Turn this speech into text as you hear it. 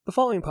The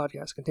following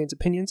podcast contains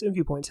opinions and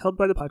viewpoints held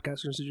by the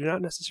podcasters who do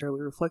not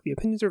necessarily reflect the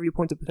opinions or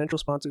viewpoints of potential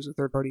sponsors or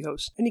third-party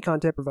hosts. Any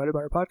content provided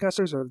by our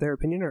podcasters are of their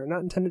opinion and are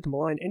not intended to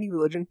malign any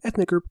religion,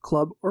 ethnic group,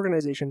 club,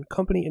 organization,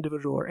 company,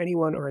 individual, or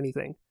anyone or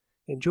anything.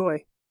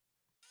 Enjoy!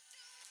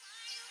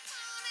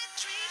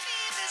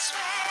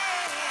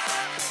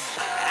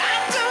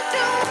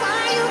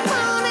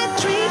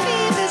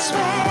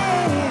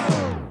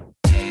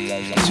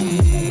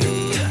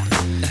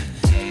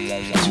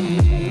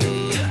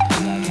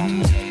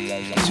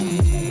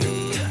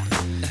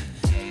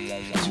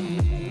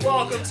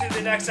 Welcome to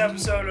the next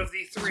episode of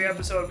the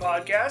 3-episode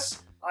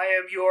podcast. I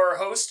am your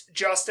host,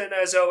 Justin,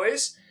 as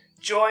always.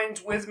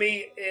 Joined with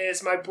me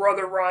is my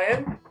brother,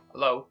 Ryan.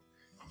 Hello.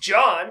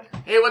 John.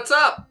 Hey, what's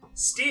up?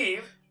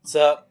 Steve. What's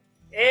up?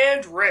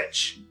 And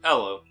Rich.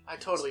 Hello. I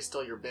totally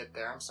stole your bit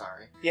there, I'm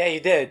sorry. Yeah, you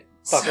did,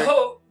 fucker.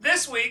 So,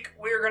 this week,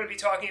 we are going to be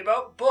talking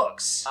about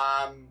books.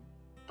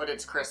 But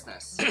it's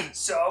Christmas.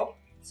 So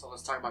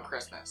let's talk about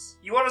Christmas.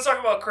 you want to talk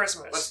about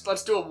Christmas?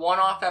 Let's do a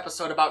one-off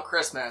episode about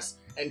Christmas.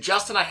 And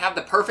Justin, I have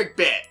the perfect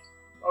bit.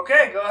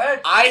 Okay, go ahead.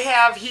 I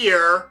have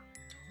here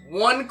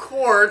 1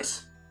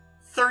 quart,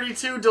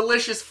 32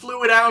 delicious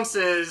fluid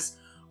ounces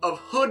of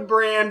Hood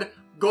brand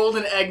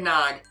golden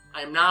eggnog.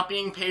 I am not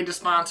being paid to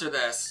sponsor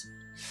this.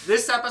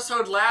 This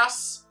episode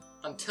lasts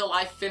until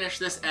I finish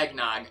this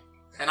eggnog.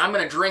 And I'm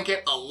going to drink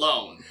it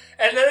alone.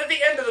 And then at the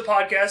end of the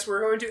podcast,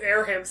 we're going to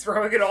air him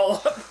throwing it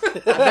all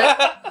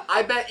up.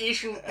 I bet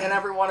each and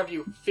every one of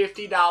you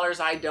 $50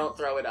 I don't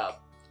throw it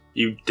up.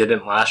 You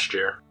didn't last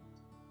year.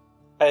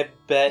 I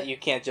bet you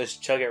can't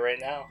just chug it right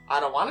now.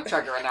 I don't want to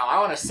chug it right now. I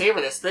want to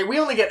savor this. We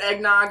only get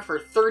eggnog for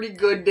 30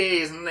 good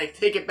days, and then they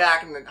take it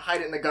back and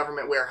hide it in the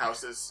government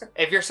warehouses.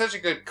 If you're such a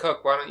good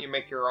cook, why don't you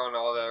make your own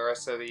all the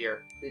rest of the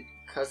year?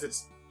 Because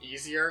it's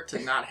easier to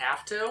not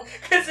have to.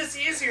 Because it's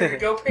easier to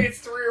go pay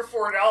 $3 or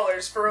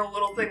 $4 for a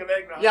little thing of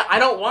eggnog. Yeah, I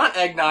don't want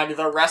eggnog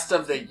the rest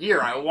of the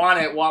year. I want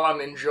it while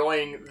I'm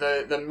enjoying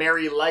the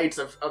merry lights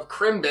of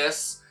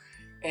Crimbus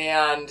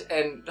and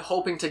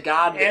hoping to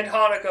God that... And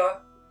Hanukkah.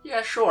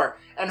 Yeah, sure.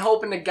 And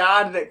hoping to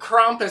God that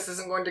Krampus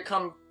isn't going to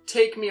come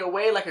take me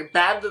away like a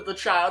bad little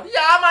child.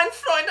 Yeah, mein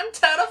Freund, I'm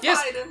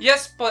terrified.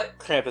 Yes, but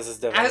Krampus is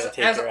definitely going to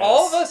take as your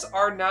all ass. of us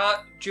are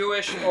not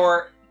Jewish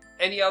or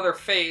any other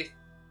faith,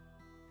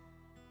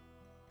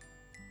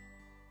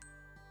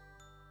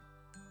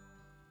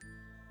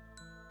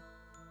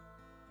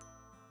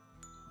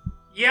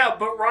 Yeah,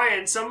 but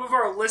Ryan, some of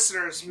our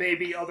listeners may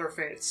be other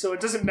faiths, so it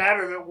doesn't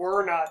matter that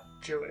we're not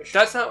Jewish.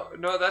 that's not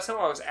what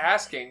I was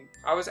asking.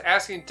 I was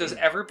asking, does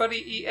everybody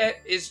eat it?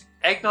 Is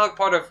eggnog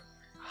part of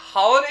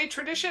holiday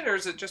tradition, or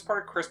is it just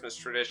part of Christmas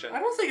tradition? I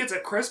don't think it's a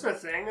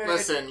Christmas thing.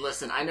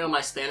 Listen, I know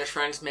my Spanish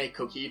friends make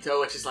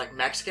coquito, which is like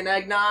Mexican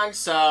eggnog,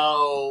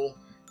 so...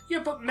 Yeah,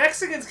 but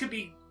Mexicans could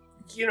be,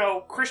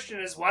 Christian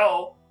as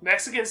well.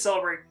 Mexicans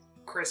celebrate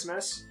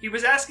Christmas. He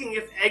was asking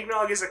if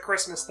eggnog is a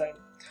Christmas thing,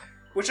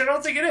 which I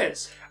don't think it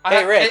is.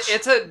 Hey, Rich.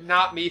 It's a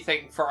not me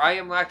thing, for I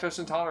am lactose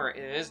intolerant,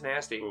 and it is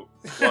nasty. Ooh,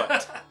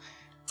 what?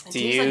 It Do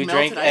tastes you like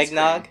drink melted ice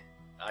eggnog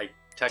cream.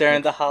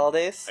 during the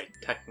holidays? I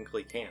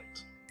technically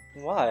can't.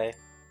 Why?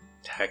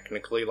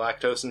 Technically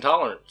lactose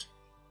intolerant.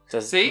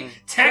 See?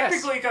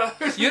 Technically,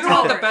 Yes. You know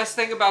what the best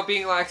thing about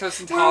being lactose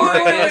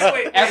intolerant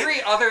Wait. is?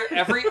 Every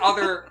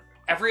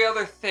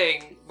other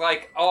thing,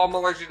 like, oh, I'm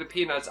allergic to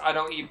peanuts, I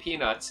don't eat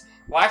peanuts.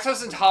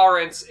 Lactose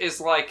intolerance is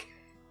like,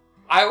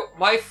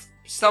 my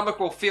stomach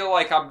will feel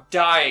like I'm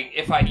dying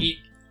if I eat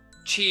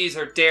cheese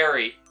or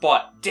dairy,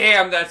 but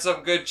damn, that's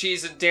some good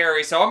cheese and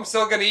dairy, so I'm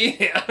still gonna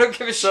eat it. I don't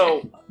give a shit.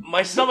 So,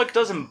 my stomach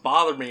doesn't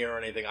bother me or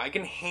anything. I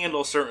can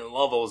handle certain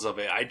levels of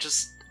it. I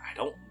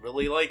don't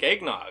really like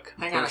eggnog.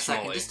 Hang on a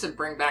second, personally. just to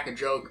bring back a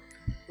joke.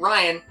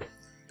 Ryan,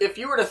 if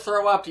you were to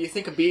throw up, do you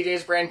think a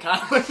BJ's brand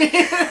condom would be?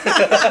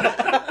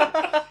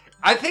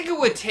 I think it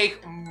would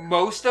take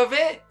most of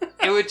it.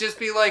 It would just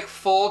be like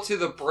full to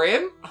the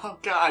brim. Oh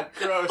God,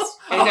 gross.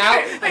 And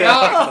Okay.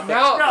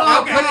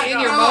 now put it in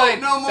your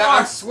mind no more. that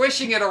I'm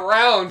swishing it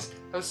around.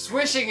 Oh,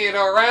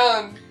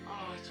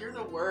 you're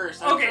the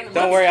worst. Okay,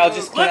 Don't worry, I'll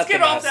just clean Let's up the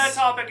get off mess. that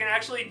topic and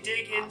actually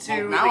dig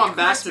into Now the I'm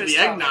back to Christmas the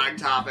topic. eggnog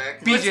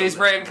topic. BJ's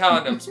brand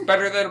condoms,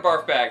 better than a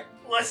barf bag.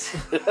 Let's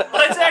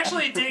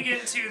actually dig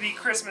into the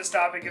Christmas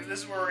topic if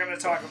this is what we're going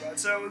to talk about.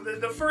 So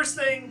the first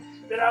thing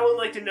that I would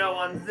like to know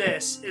on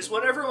this is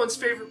what everyone's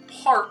favorite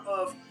part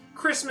of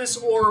Christmas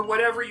or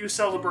whatever you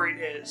celebrate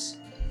is.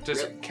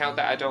 Does it count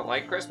that I don't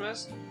like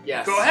Christmas?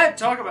 Yes. Go ahead,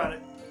 talk about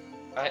it.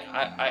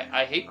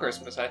 I hate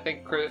Christmas. I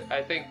think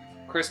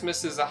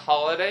Christmas is a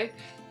holiday,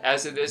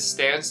 as it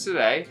stands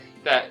today,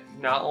 that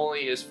not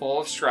only is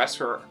full of stress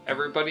for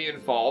everybody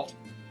involved,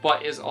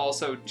 but is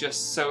also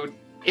just so...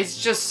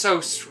 It's just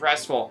so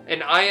stressful.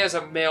 And I, as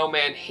a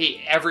mailman,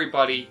 hate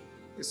everybody,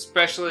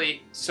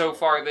 especially so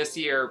far this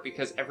year,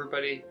 because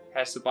everybody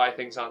has to buy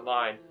things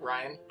online.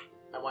 Ryan,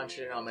 I want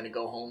you to know I'm going to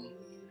go home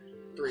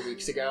 3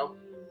 weeks ago,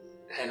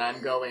 and I'm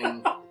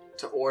going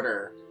to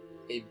order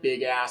a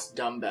big-ass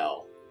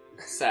dumbbell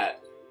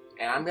set,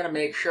 and I'm going to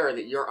make sure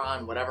that you're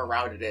on whatever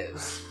route it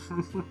is.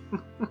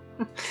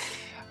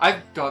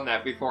 I've done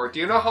that before. Do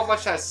you know how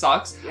much that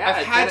sucks? Yeah,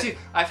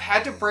 I've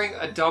had to bring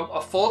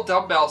a full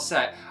dumbbell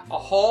set, a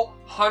whole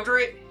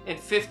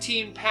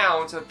 115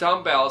 pounds of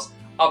dumbbells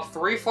up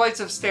 3 flights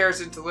of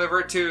stairs and deliver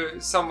it to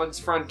someone's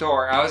front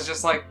door. I was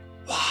just like,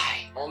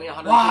 why? Only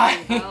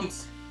 115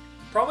 pounds?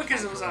 Probably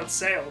because it was on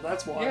sale.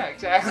 That's why. Yeah,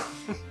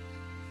 exactly.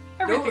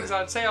 Everything's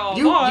on sale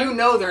all You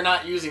know they're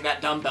not using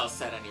that dumbbell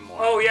set anymore.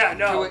 Oh yeah,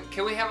 no.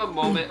 Can we have a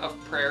moment of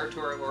prayer to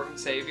our Lord and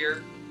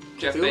Savior,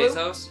 Jeff Cthulhu?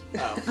 Bezos?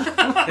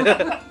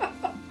 Oh.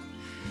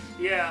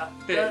 Yeah.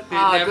 The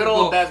Good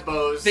old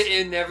Bezos.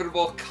 The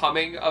inevitable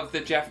coming of the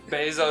Jeff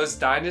Bezos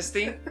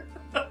dynasty.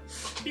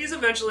 He's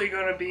eventually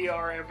going to be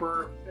our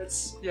emperor.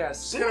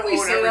 Yes. Didn't we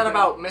say that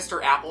about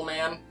Mr.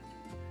 Appleman?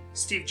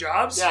 Steve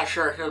Jobs? Yeah,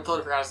 sure. I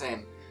totally forgot his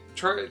name.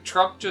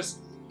 Trump just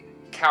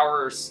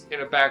cowers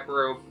in a back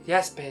room.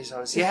 Yes,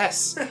 Bezos.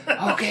 Yes.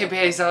 Okay,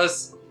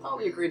 Bezos. Oh,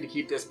 we agreed to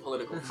keep this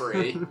political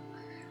free.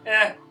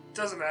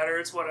 Doesn't matter.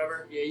 It's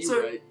whatever. Yeah,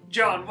 you're right.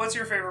 John, what's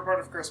your favorite part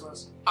of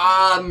Christmas?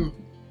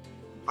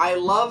 I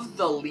love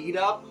the lead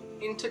up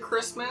into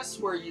Christmas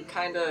where you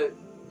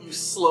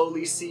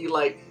slowly see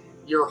like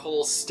your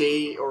whole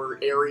state or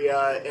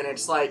area, and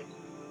it's like,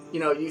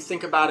 you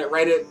think about it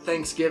right at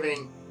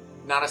Thanksgiving,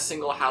 not a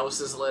single house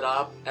is lit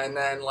up, and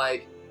then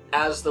like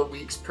as the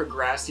weeks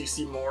progress, you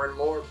see more and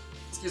more,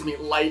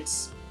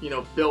 lights,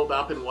 build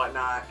up and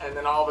whatnot, and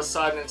then all of a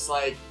sudden it's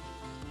like,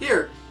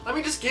 here, let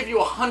me just give you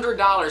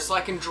 $100 so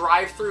I can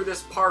drive through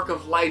this park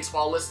of lights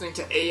while listening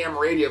to AM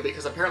radio,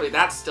 because apparently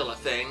that's still a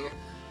thing.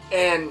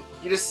 And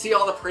you just see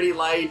all the pretty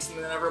lights,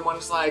 and then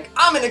everyone's like,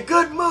 I'm in a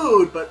good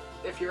mood! But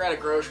if you're at a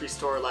grocery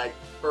store like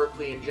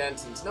Berkeley and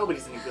Jensen's,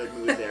 nobody's in a good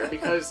mood there,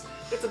 because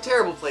it's a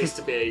terrible place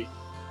to be.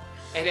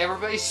 And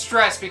everybody's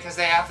stressed because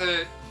they have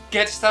to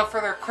get stuff for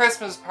their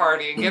Christmas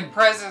party and get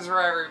presents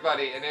for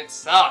everybody, and it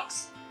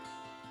sucks.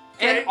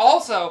 Okay. And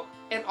also,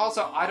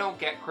 I don't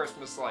get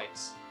Christmas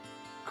lights.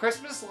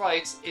 Christmas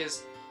lights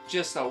is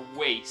just a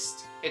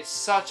waste. It's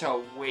such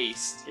a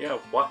waste. Yeah,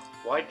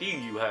 why do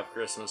you have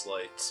Christmas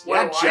lights?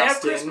 Why Yeah, do I have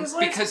Justin. Christmas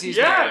lights? Because he's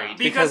Yeah. married.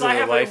 Because of I the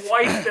have wife. a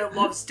wife that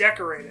loves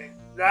decorating.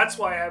 That's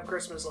why I have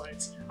Christmas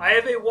lights. I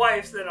have a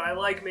wife that I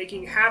like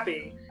making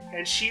happy,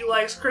 and she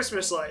likes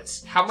Christmas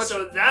lights. How much?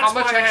 So that's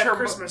why I have extra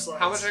Christmas lights.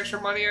 How much extra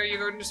money are you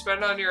going to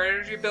spend on your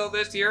energy bill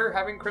this year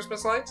having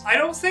Christmas lights? I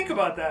don't think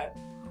about that.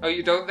 Oh,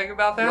 you don't think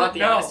about that? You want the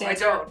No, honest I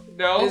answer? don't.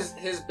 No,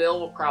 His bill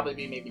will probably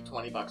be maybe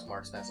 $20 more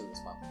expensive this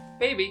month.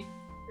 maybe.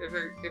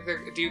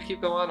 Do you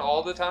keep them on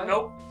all the time?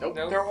 Nope. Nope.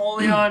 They're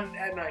only on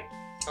at night.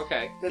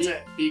 Okay. That's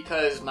it.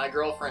 Because my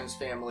girlfriend's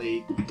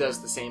family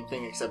does the same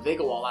thing, except they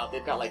go all out.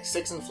 They've got like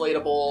 6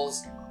 inflatables.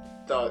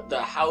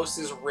 The house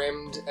is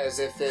rimmed as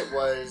if it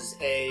was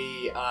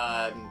a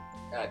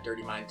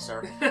dirty mind,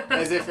 sir.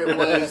 As if it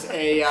was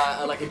a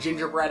like a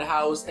gingerbread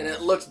house, and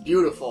it looks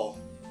beautiful.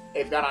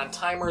 They've got on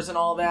timers and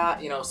all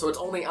that, so it's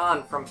only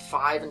on from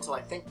 5 until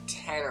I think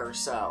 10 or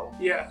so.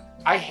 Yeah.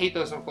 I hate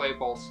those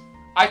inflatables.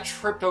 I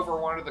tripped over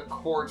one of the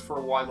cords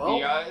for one. Well,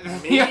 the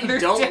maybe other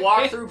don't day.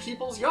 walk through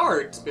people's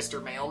yards,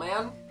 Mr.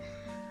 Mailman.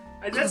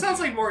 That sounds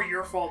like more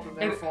your fault than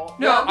their And- fault.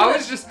 No,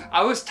 Yeah,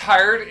 I was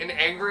tired and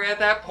angry at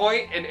that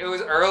point, and it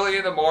was early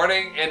in the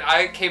morning, and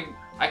I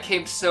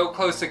came so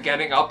close to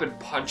getting up and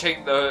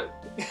punching the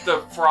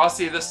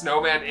Frosty the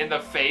Snowman in the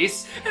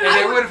face, and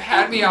they would have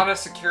had me on a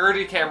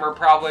security camera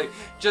probably,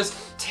 just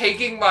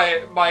taking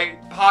my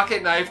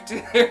pocket knife to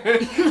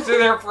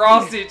their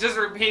Frosty, just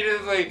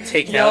repeatedly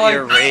Taking out yelling,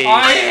 your rage.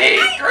 I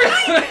hate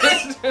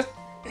Christmas!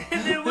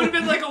 And it would have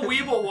been like a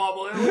Weeble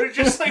Wobble. It would have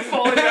just like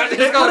fallen down. It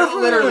would have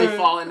literally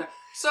fallen.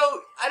 So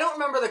I don't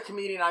remember the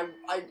comedian.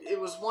 It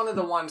was one of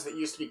the ones that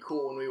used to be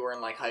cool when we were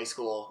in like high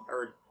school,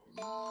 or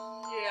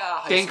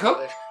high Dane Cook?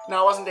 school-ish.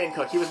 No, it wasn't Dane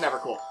Cook. He was never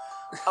cool.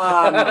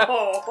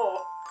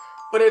 Oh,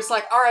 But it's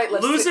like, all right,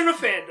 let's losing a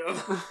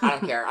fandom. I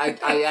don't care.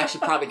 I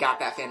actually probably got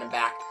that fandom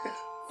back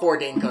for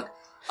Dane Cook.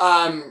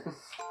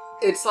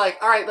 It's like,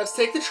 all right, let's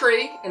take the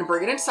tree and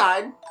bring it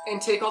inside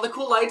and take all the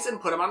cool lights and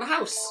put them on the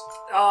house.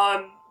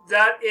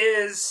 That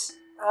is.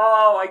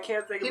 Oh, I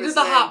can't think of He his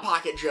did the name. Hot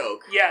Pocket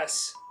joke,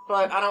 Yes.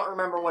 but I don't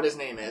remember what his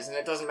name is, and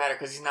it doesn't matter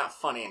because he's not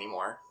funny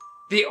anymore.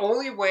 The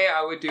only way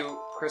I would do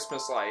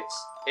Christmas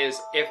lights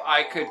is if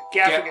I could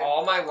Gaffigan. get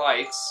all my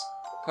lights,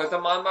 put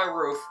them on my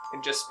roof,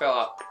 and just spell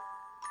out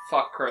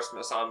 "fuck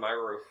Christmas" on my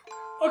roof.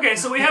 Okay,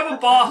 so we have a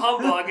bah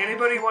humbug.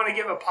 Anybody want to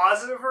give a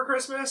positive for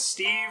Christmas?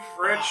 Steve,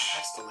 Rich? Oh,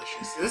 that's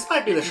delicious. This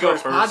might be the You can go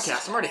shortest first.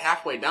 podcast. I'm already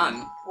halfway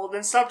done. Well,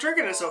 then stop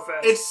drinking it so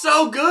fast. It's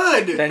so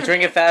good! Then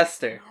drink it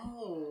faster.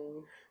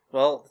 Oh,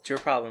 Well, it's your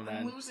problem I'm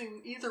then.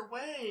 losing either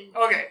way.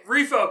 Okay,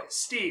 refocus.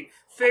 Steve,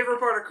 favorite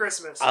part of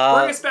Christmas. Bring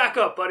us back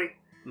up, buddy.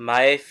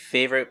 My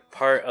favorite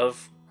part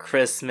of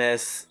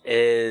Christmas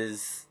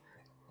is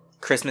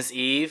Christmas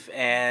Eve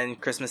and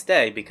Christmas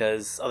Day,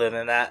 because other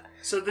than that,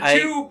 So the I-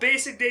 2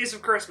 basic days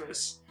of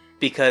Christmas.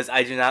 because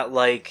I do not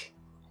like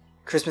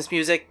Christmas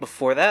music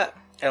before that.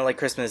 I don't like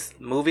Christmas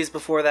movies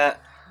before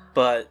that.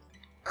 But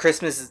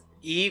Christmas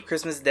Eve,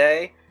 Christmas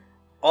Day,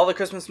 all the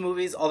Christmas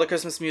movies, all the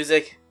Christmas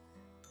music,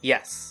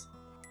 yes.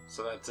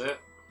 So that's it.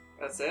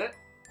 That's it?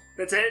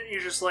 That's it? You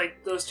just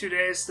like those 2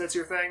 days? That's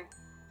your thing?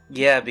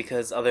 Yeah,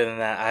 because other than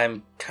that,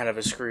 I'm kind of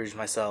a Scrooge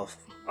myself.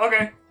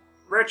 Okay.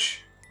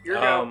 Rich, your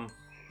go.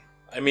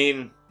 I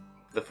mean,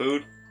 the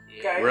food.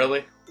 Okay.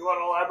 Really? You want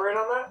to elaborate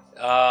on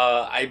that?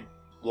 I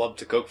love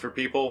to cook for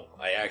people.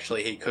 I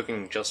actually hate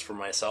cooking just for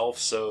myself,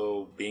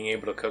 so being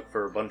able to cook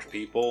for a bunch of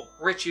people.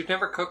 Rich, you've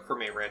never cooked for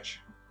me, Rich.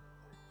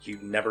 You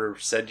never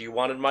said you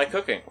wanted my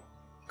cooking.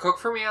 Cook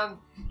for me on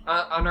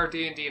our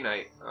D&D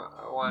night.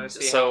 I want to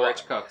see So, how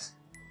Rich cooks.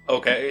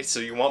 Okay, so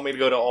you want me to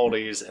go to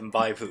Aldi's and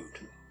buy food?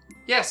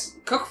 Yes,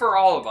 cook for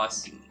all of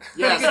us.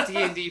 Yes. Make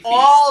a D&D feast.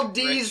 All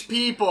these Rich.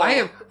 people.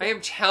 I am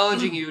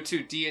challenging you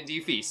to D&D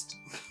feast.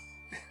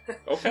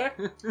 Okay,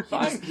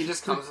 fine. He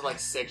just comes with like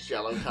 6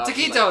 Jello cups.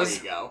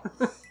 Taquitos. Like,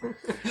 there you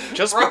go.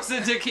 Just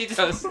Roasted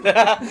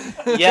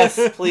taquitos. Yes,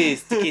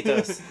 please,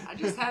 taquitos. I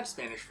just had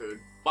Spanish food.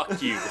 fuck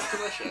you. It's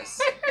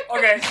delicious.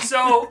 Okay,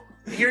 so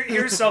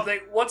here's something.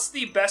 What's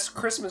the best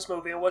Christmas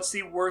movie and what's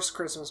the worst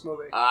Christmas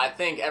movie? I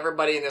think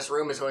everybody in this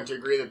room is going to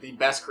agree that the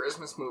best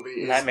Christmas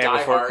movie is Nightmare Die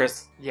Before Hard.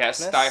 Christmas.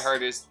 Yes, Die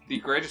Hard is the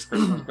greatest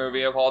Christmas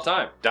movie of all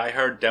time. Die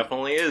Hard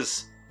definitely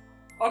is.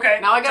 Okay,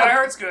 Now I gotta- Die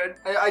Hard's good.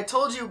 I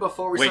told you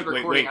before we started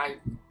recording.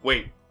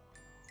 Wait.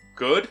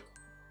 Good?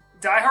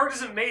 Die Hard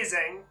is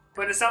amazing,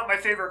 but it's not my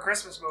favorite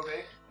Christmas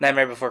movie.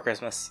 Nightmare Before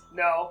Christmas.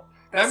 No.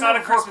 That's Nightmare not a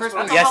Before Christmas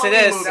Christmas. movie.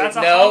 Yes, it is. That's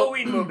a No.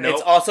 Halloween movie. Nope.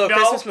 It's also a No.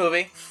 Christmas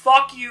movie.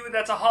 Fuck you,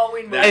 that's a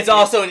Halloween movie. It's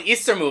also an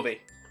Easter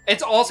movie.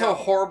 It's also No. a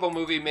horrible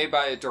movie made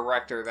by a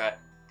director that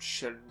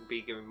shouldn't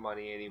be given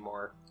money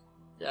anymore.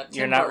 Yeah, Tim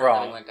You're not Burton wrong.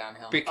 really went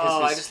downhill. Because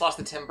oh, I his- just lost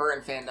the Tim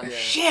Burton fandom. Yeah.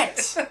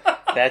 Shit!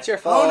 That's your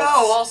Oh fault. no,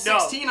 all No.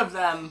 16 of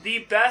them. The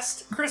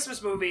best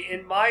Christmas movie,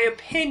 in my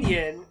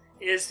opinion,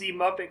 is The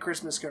Muppet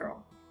Christmas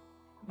Carol.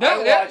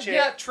 No, I yeah, watch it.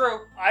 yeah, true.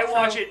 I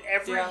watch True. it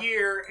every Yeah.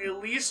 year, at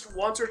least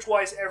once or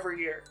twice every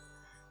year.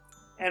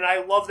 And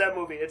I love that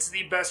movie. It's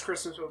the best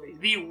Christmas movie.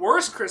 The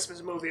worst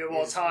Christmas movie of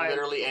all Is time.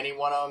 literally any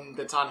one of them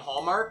that's on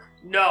Hallmark.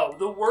 No,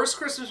 the worst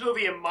Christmas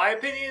movie, in my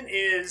opinion,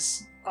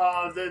 is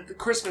the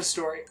Christmas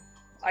Story.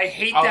 I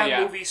hate Oh, that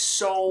yeah. movie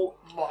so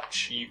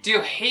much. Do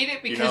you hate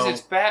it because know-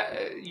 it's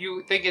bad?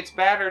 You think it's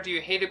bad, or do you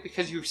hate it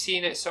because you've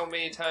seen it so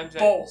many times? that-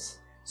 Both.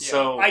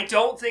 So I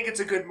don't think it's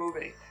a good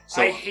movie.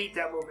 So- I hate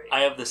that movie.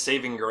 I have the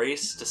saving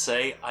grace to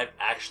say I've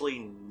actually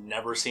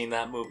never seen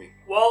that movie.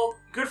 Well,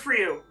 good for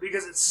you,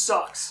 because it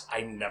sucks.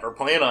 I never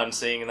plan on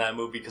seeing that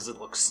movie because it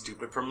looks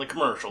stupid from the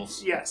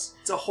commercials. Yes,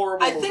 it's a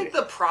horrible I movie. think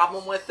the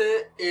problem with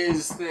it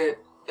is that,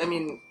 I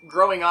mean,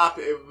 growing up,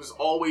 it was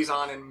always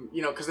on, and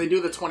because they do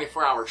the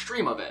 24-hour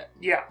stream of it,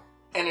 Yeah.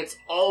 and it's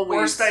always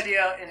Worst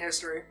idea in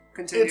history.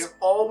 Continue. It's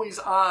always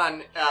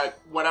on at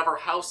whatever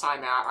house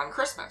I'm at on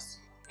Christmas,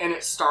 and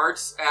it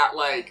starts at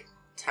like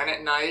 10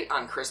 at night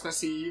on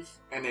Christmas Eve,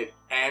 and it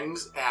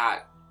ends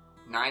at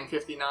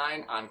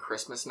 9:59 on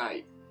Christmas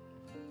night.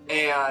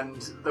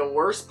 And the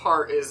worst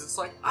part is, it's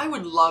like I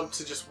would love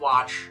to just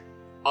watch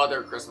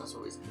other Christmas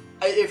movies.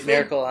 If they,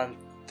 Miracle on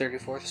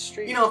 34th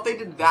Street. if they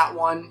did that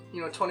one,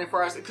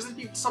 24 hours, because it'd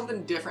be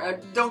something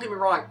different. Don't get me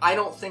wrong, I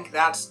don't think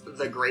that's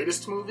the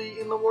greatest movie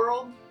in the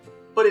world,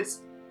 but it's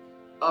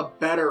a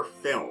better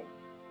film.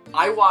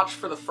 I watched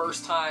for the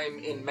first time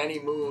in many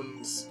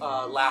moons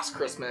last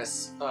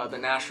Christmas, the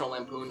National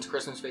Lampoon's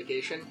Christmas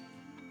Vacation.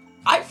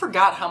 I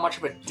forgot how much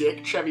of a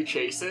dick Chevy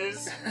Chase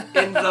is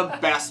in the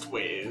best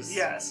ways.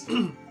 Yes.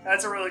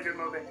 That's a really good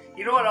movie.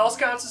 You know what else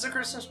counts as a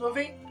Christmas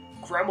movie?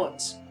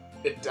 Gremlins.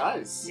 It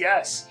does.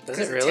 Yes. Does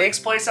Because it really? takes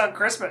place on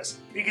Christmas.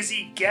 Because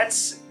he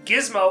gets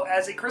Gizmo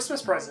as a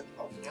Christmas present.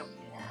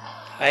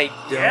 I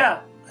don't.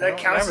 Yeah. I That don't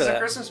counts as remember a that.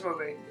 Christmas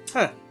movie.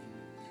 Huh.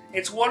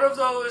 It's one of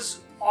those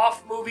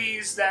off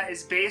movies that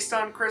is based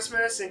on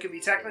Christmas and can be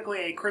technically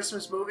a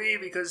Christmas movie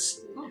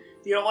because,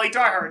 like Die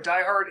Hard.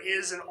 Die Hard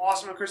is an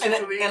awesome Christmas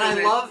movie. And I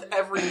because love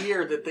every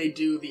year that they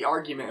do the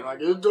argument,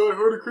 like, is Die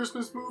Hard a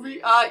Christmas movie?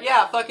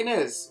 Yeah, it fucking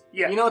is.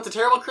 Yeah. You know what's a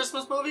terrible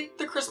Christmas movie?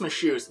 The Christmas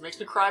Shoes. It makes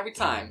me cry every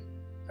time.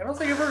 I don't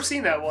think I've ever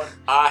seen that one.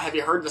 Have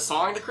you heard the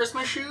song The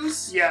Christmas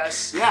Shoes?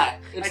 Yes. Yeah, I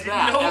it's didn't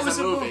that know it as was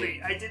a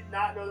movie. I did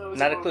not know that was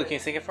Not a a clue. movie. Can you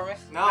sing it for me?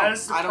 No, That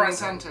is I don't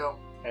depressing. intend to.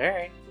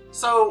 Alright.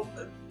 So,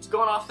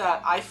 going off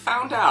that, I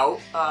found out,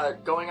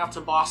 going up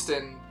to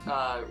Boston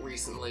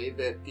recently,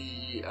 that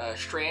the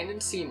Strand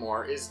and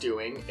Seymour is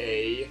doing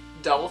a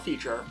double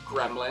feature,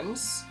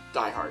 Gremlins,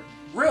 Die Hard.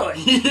 Really?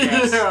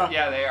 Yes. Yeah.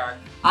 Yeah, they are.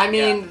 I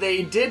mean,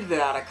 they did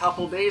that a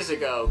couple days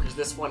ago, because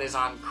this one is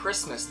on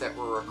Christmas that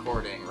we're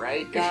recording,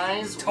 right,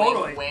 guys?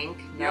 Totally. Wink,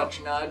 wink,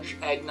 nudge, nudge,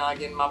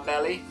 eggnog in my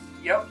belly.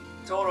 Yep,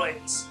 totally.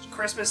 It's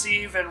Christmas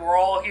Eve and we're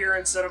all here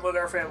instead of with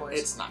our families.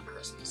 It's not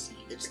Christmas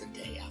Eve, it's the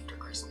day after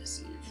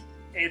Christmas Eve.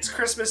 It's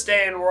Christmas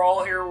Day and we're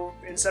all here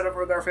instead of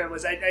with our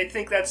families. I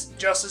think that's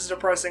just as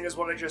depressing as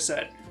what I just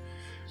said.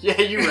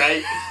 Yeah, you're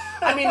right.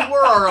 I mean,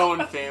 we're our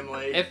own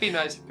family. It'd be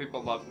nice if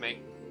people loved me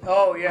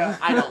Oh, yeah.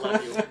 I don't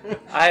love you.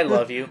 I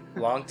love you.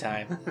 Long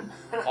time.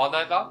 all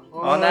night long.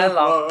 All night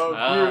long. Love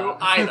you.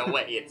 Ah. Either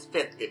way, it's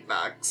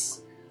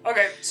 $50.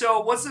 Okay, so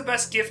what's the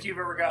best gift you've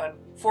ever gotten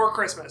for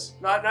Christmas?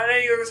 Not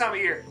any other time of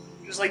year.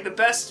 Just like the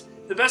best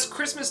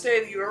Christmas day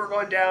that you've ever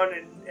gone down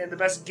and the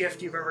best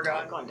gift you've ever I've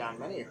gotten. gone down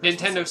many.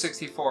 Nintendo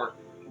 64.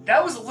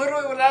 That was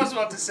literally what I was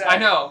about to say. I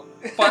know,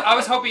 but I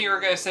was hoping you were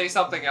going to say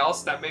something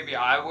else that maybe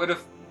I would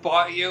have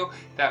bought you,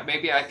 that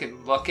maybe I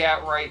can look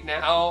at right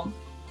now.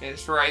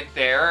 It's right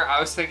there. I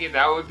was thinking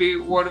that would be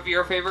one of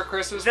your favorite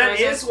Christmas That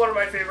presents. is one of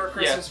my favorite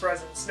Christmas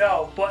presents.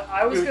 No, but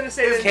I was going to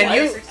say that Can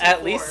you Nintendo 64.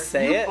 at least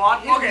say You it?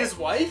 bought him Okay. his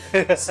wife?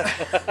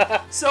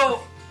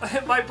 So,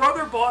 my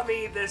brother bought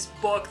me this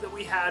book that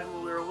we had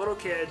when we were little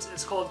kids.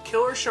 It's called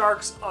Killer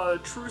Sharks, A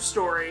True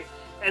Story.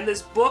 And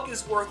this book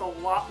is worth a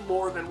lot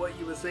more than what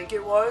you would think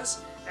it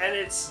was. And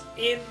it's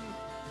in...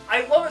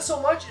 I love it so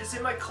much, it's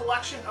in my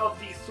collection of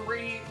the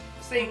 3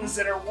 things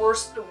that are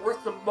worth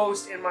the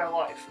most in my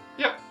life.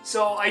 Yep.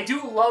 So I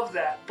do love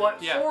that.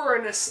 But Yeah. for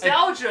a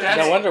nostalgia... That's-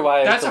 No wonder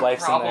why That's the a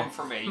wife's in problem there.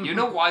 for me. You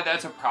know why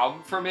that's a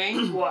problem for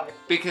me? Why?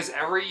 Because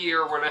every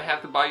year when I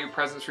have to buy you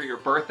presents for your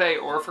birthday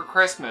or for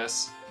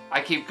Christmas, I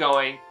keep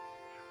going,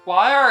 well,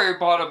 I already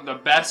bought him the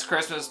best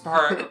Christmas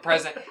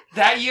present.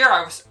 That year,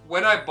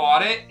 when I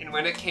bought it and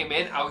when it came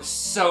in, I was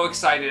so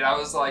excited. I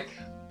was like,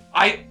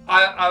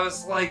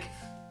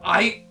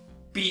 I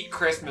beat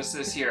Christmas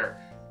this year.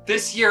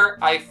 This year,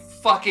 I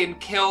fucking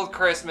killed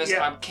Christmas.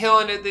 Yeah. I'm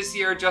killing it this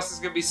year. Justin's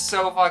gonna be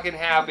so fucking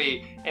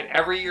happy. And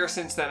every year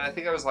since then, I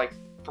think it was like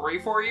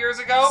 3-4 years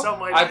ago,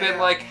 Something like I've that, been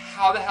yeah. like,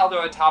 how the hell do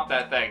I top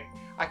that thing?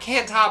 I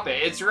can't top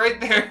it. It's right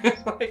there.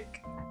 Like,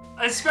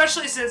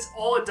 Especially since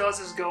all it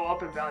does is go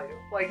up in value.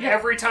 Like, Yeah.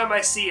 every time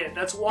I see it.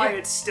 That's why Yeah.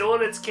 it's still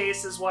in its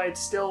case. That's why it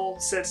still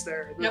sits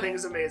there. The Yep. thing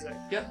is amazing.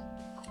 Yep.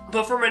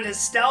 But from a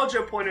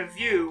nostalgia point of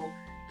view,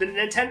 the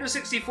Nintendo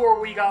 64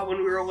 we got when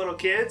we were little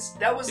kids,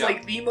 that was Yep.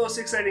 like the most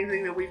exciting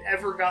thing that we've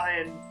ever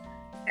gotten,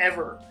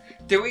 ever.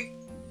 did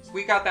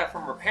we got that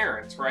from our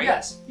parents, right?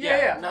 Yes.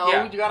 Yeah. No,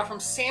 Yeah. you got it from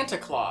Santa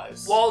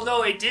Claus. Well,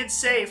 no, it did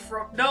say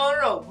from...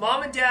 No.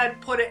 Mom and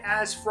Dad put it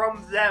as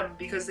from them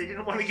because they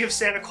didn't want to give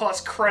Santa Claus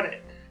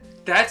credit.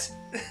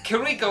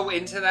 Can we go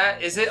into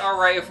that? Is it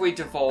alright if we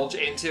divulge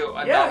into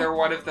another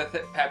one of the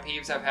pet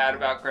peeves I've had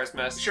about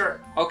Christmas? Sure.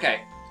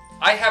 Okay.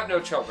 I have no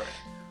children.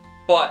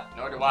 But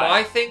Nor do I.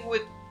 my thing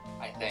with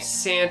I think.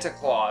 Santa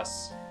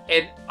Claus,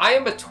 and I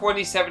am a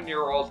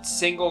 27-year-old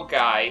single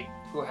guy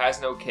who has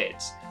no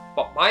kids.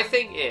 But my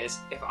thing is,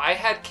 if I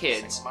had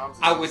kids, Single moms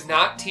I is- would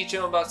not teach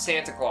them about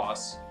Santa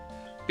Claus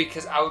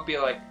because I would be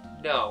like,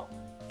 no,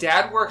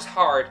 Dad works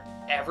hard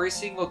every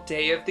single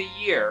day of the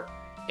year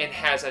and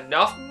has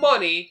enough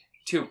money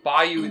to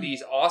buy you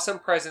these awesome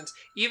presents,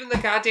 even the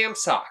goddamn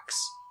socks.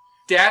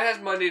 Dad has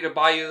money to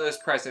buy you those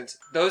presents.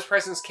 Those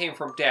presents came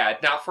from Dad,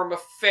 not from a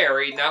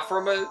fairy, not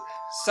from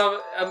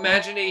some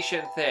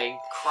imagination thing.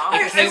 Kronk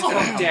It came I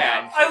love- from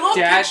Dad. I love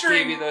Dad picturing...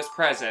 gave you those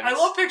presents. I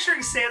love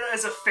picturing Santa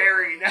as a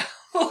fairy now.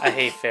 I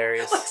hate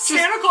fairies. Like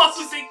Santa Claus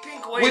with big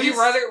pink wings.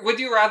 Would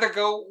you rather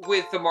go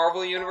with the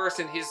Marvel universe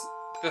and he's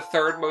the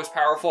third most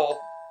powerful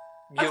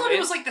I mutant? thought he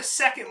was like the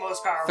second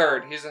most powerful.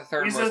 third. He's the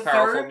third He's most the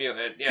powerful third?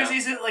 mutant. Because Yeah.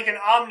 he's at like an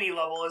Omni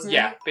level, isn't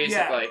Yeah, he?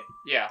 basically.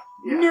 Yeah.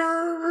 Yeah.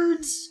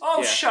 Nerds. Oh,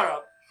 Yeah. shut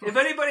up. If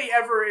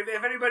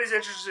anybody's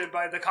interested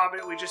by the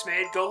comment we just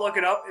made, go look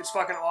it up. It's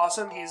fucking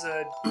awesome. He's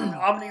an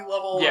Omni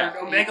level Yeah. or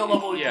Omega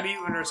level Yeah.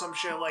 mutant or some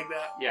shit like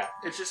that. Yeah.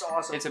 It's just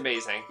awesome. It's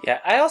amazing. Yeah,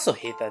 I also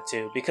hate that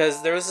too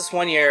because there was this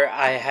one year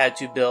I had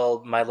to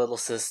build my little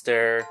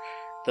sister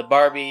the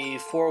Barbie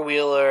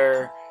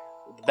 4-wheeler,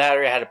 the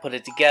battery, I had to put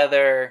it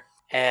together,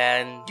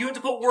 and You had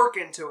to put work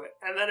into it,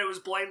 and then it was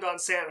blamed on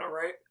Santa,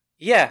 right?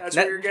 yeah, That's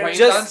not- what you're getting Blamed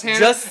just on Santa?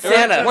 just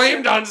Santa,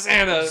 Blamed on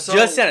Santa. So-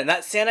 just Santa,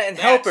 not Santa and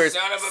That helpers,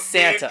 son of a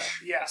Santa.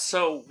 bitch. Yeah.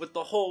 So with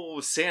the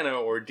whole Santa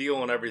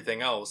ordeal and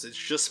everything else, it's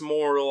just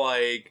more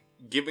like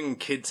giving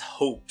kids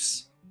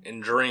hopes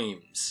and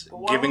dreams, But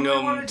why giving would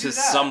we wanna them do to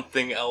that?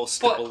 something else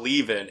to But-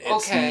 believe in.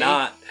 It's okay.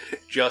 not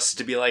just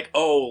to be like,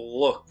 oh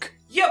look.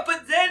 Yeah,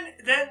 but then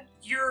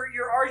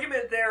your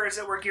argument there is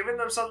that we're giving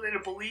them something to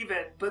believe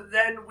in, but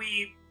then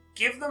we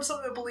give them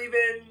something to believe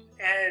in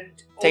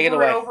and Take it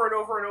over and away. over and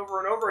over and over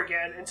and over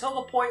again until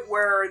the point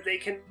where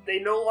they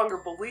no longer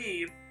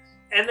believe,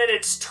 and then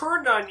it's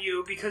turned on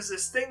you because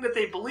this thing that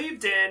they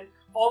believed in,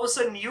 all of a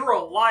sudden you're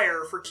a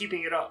liar for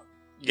keeping it up.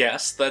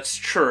 Yes, that's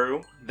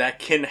true. That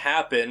can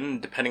happen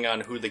depending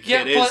on who the Yeah,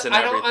 kid is but and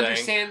I don't everything.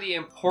 understand the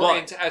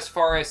importance as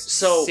far as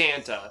So-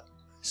 Santa.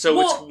 So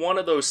Well- it's one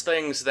of those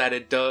things that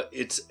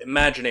it's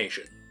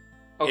imagination.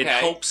 Okay. It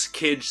helps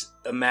kids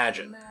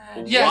imagine.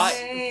 Yes,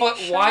 but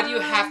why do you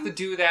have to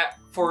do that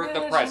for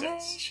the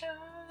presents?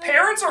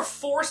 Parents are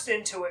forced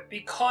into it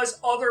because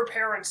other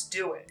parents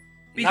do it.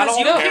 Not Because all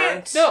you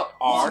parents can't. No.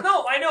 are.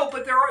 No, I know,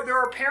 but there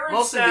are parents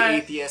Most of that the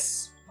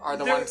atheists are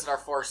the They're- ones that are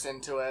forced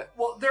into it.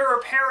 Well, there are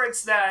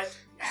parents that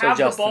have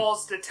the Justin.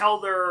 balls to tell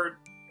their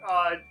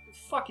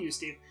fuck you,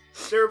 Steve.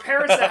 There are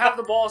parents that have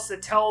the balls to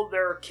tell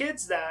their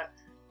kids that,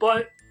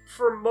 but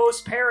for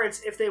most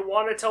parents, if they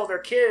want to tell their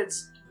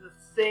kids, the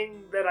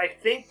thing that I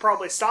think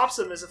probably stops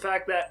them is the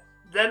fact that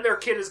then their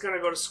kid is going to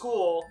go to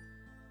school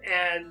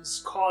and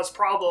cause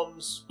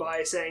problems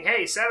by saying,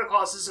 hey, Santa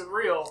Claus isn't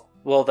real.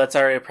 Well, that's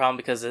already a problem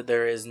because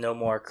there is no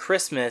more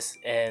Christmas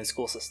in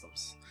school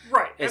systems.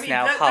 Right. It's I mean,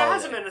 now that holiday.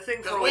 hasn't been a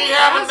thing for a while. We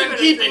That haven't hasn't been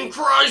a keeping thing-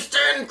 Christ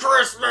in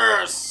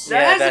Christmas! That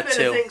Yeah, hasn't that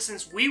been too. a thing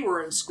since we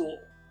were in school.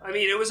 I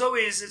mean,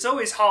 it's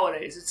always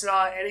holidays. It's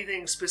not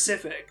anything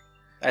specific.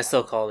 I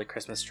still call it a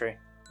Christmas tree.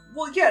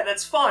 Well, yeah,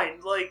 that's fine.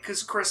 Like,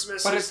 because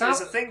Christmas But is, it's not-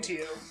 is a thing to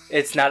you.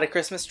 It's not a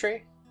Christmas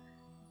tree?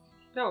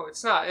 No,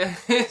 it's not.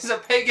 It's a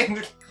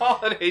pagan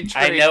holiday tree.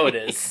 I know it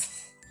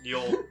is.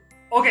 You'll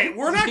Okay,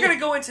 we're not going to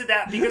go into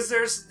that because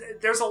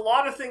there's a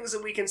lot of things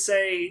that we can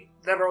say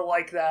that are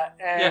like that,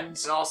 and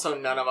And also,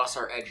 none of us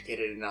are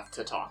educated enough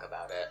to talk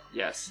about it.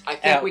 Yes. I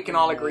think At we can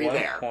all agree one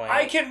there. point-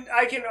 I can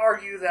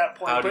argue that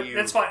point, How do but you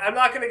that's fine. I'm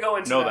not going to go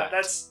into know that.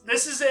 that?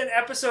 This is an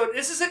episode.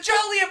 This is a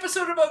jolly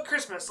episode about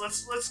Christmas.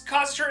 Let's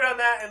concentrate on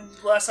that and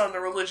less on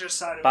the religious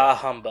side of it. Bah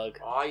humbug.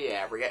 Oh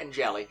yeah, we're getting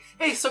jelly.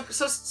 Hey, so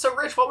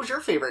Rich, what was your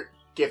favorite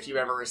gift you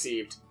ever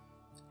received?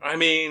 I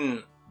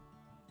mean,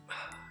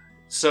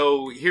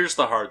 so here's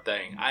the hard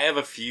thing. I have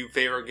a few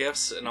favorite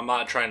gifts, and I'm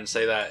not trying to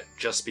say that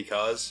just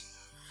because.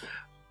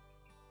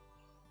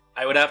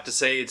 I would have to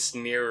say it's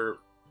near.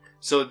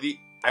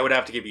 I would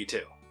have to give you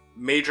two.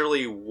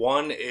 Majorly,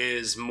 one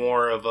is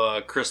more of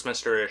a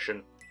Christmas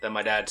tradition that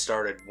my dad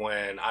started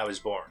when I was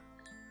born.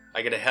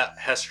 I get a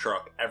Hess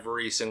truck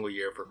every single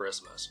year for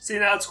Christmas. See,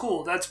 now it's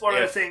cool. That's one of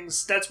the If-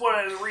 things. That's one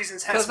of the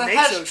reasons Hess Because the makes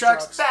Hess those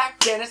truck's trucks.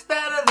 back and it's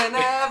better than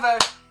ever.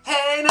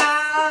 Hey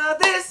now,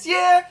 this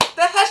year,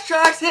 the Hess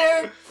truck's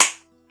here.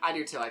 I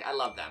do too. I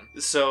love them.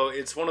 So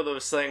it's one of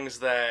those things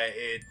that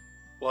it,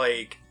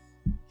 like,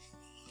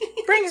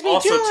 Brings me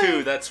also joy.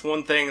 too, that's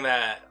one thing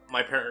that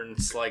my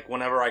parents, like,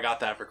 whenever I got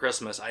that for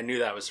Christmas, I knew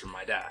that was from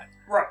my dad.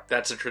 Right.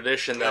 That's a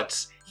tradition Yep.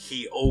 that's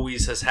he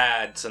always has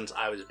had since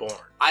I was born.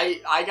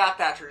 I got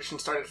that tradition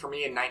started for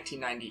me in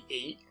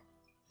 1998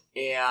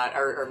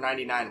 or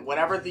 99.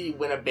 Whenever the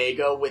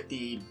Winnebago with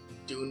the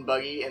dune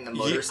buggy and the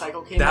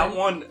motorcycle came That in.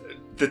 one,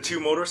 the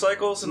two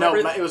motorcycles and No,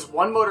 everything? it was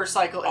one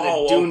motorcycle and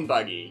Oh, a dune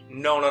buggy.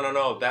 No.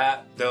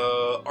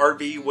 The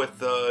RV with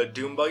the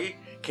Doom buggy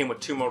came with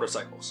two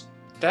motorcycles.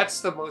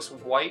 That's the most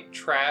white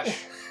trash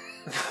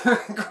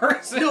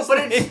Christmas. No,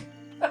 but it's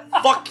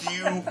Fuck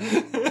you.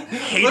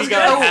 Hating Let's on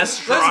get, Hess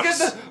the,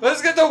 trucks.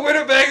 let's get the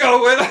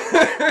Winnebago with.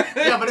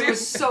 yeah, but it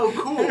was so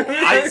cool. It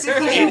Because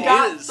you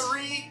got is.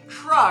 3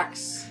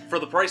 trucks. For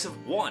the price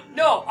of one.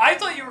 No, I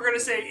thought you were going to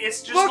say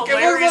it's just Look, it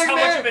looks hilarious like how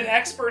that. much of an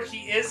expert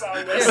he is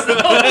on this.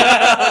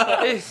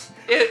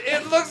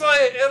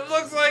 it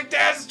looks like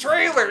Dad's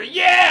trailer.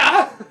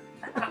 Yeah.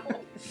 That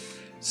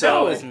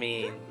So was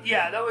mean.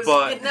 Yeah, that was.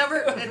 But- It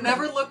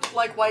never looked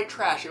like white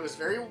trash. It was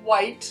very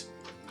white,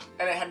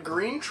 and it had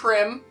green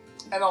trim,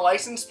 and the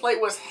license plate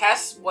was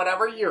Hess,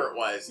 whatever year it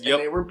was, Yep.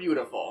 and they were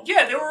beautiful.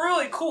 Yeah, they were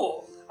really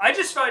cool. I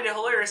just find it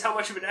hilarious how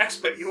much of an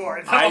expert you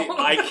are. though.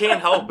 I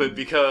can't help it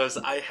because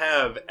I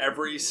have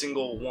every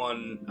single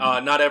one.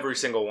 Not every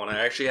single one. I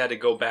actually had to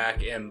go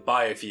back and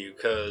buy a few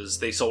because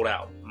they sold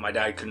out. My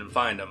dad couldn't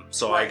find them,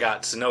 so I Right.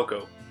 got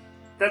Sunoco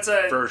That's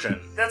a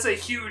version. that's a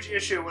huge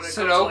issue when it comes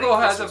to Sunoco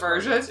like, has a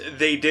Christmas version.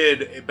 They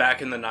did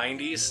back in the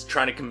 90s,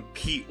 trying to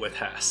compete with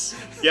Hess.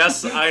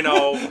 Yes, I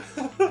know.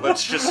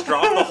 Let's just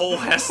drop the whole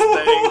Hess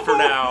thing for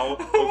now,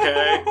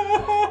 okay?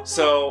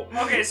 So,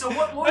 parties. Okay, so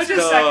what I was your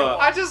just, second one?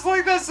 I just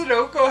like that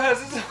Sunoco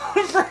has its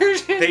own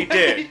version. They that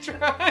did. he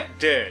tried.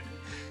 did.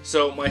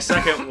 So, my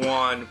second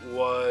one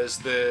was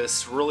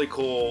this really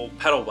cool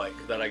pedal bike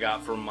that I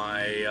got from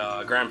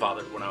my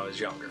grandfather when I was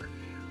younger.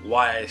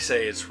 Why I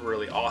say it's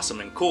really awesome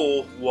and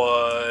cool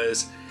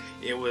was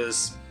it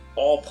was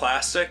all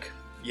plastic,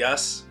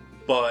 yes,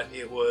 but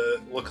it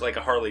would look like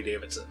a Harley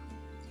Davidson.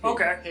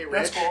 Okay, Hey,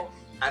 that's Rich. cool.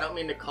 I don't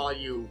mean to call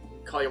you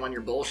on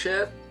your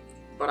bullshit,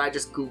 but I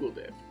just Googled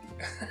it.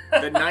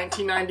 The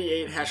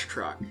 1998 Hess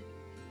truck,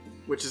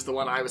 which is the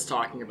one I was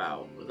talking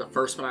about, the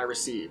first one I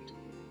received.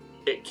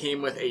 It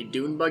came with a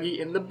dune buggy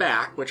in the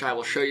back, which I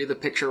will show you the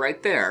picture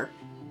right there,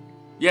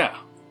 Yeah.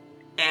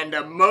 and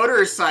a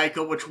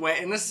motorcycle which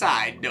went in the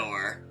side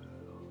door.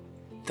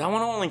 That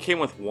one only came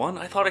with one?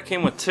 I thought it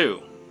came with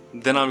two.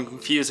 Then I'm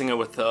confusing it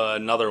with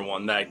another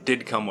one that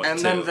did come with And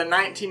two. then the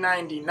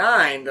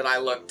 1999 that I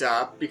looked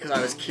up because I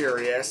was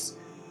curious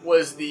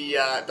was the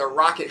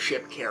rocket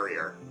ship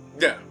carrier,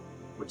 Yeah.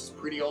 which is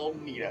pretty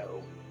old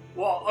neato.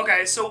 Well,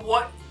 okay, so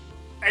what?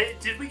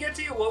 Did we get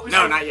to you? What was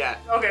No, your, not yet.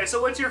 Okay,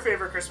 so what's your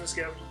favorite Christmas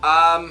gift?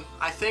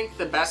 I think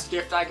the best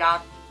gift I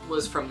got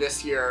was from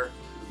this year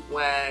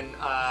when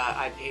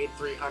I paid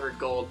 300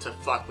 gold to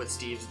fuck with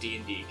Steve's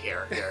D&D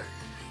character.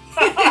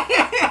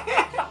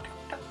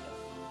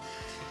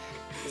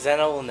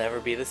 Zeno will never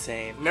be the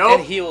same. Nope.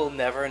 And he will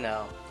never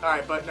know.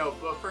 Alright, but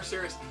for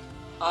serious,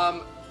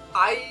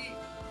 I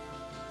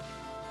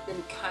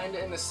am kind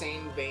of in the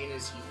same vein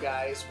as you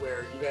guys,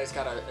 where you guys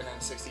got an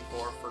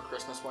N64 for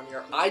Christmas one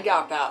year. I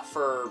got that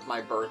for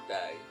my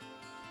birthday.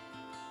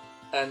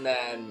 And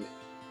then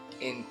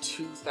in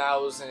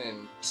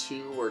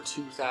 2002 or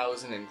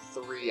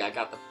 2003, I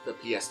got the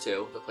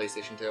PS2, the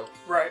PlayStation 2.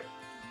 Right.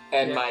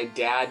 And Yeah. my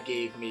dad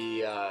gave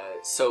me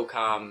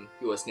SOCOM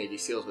US Navy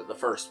SEALs with the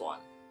first one.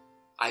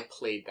 I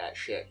played that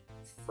shit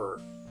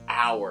for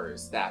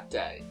hours that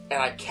day.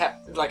 And I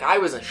kept, like, I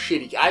was a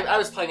shitty guy. I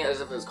was playing it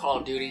as if it was Call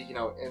of Duty, you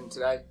know, in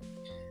today.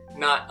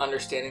 Not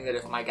understanding that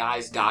if my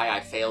guys die, I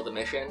failed the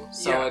mission.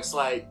 So Yeah. it's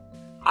like,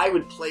 I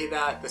would play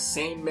the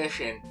same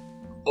mission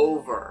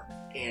over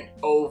and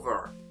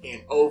over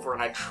and over.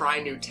 And I'd try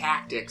new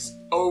tactics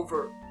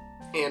over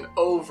and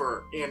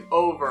over and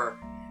over.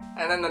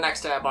 And then the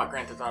next day I bought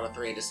Grand Theft Auto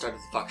 3 and just started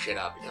to fuck shit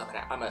up. Because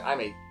I'm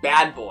a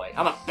bad boy.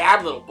 I'm a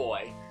bad little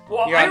boy.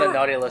 Well, You're on the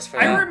naughty list for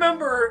I that.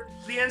 remember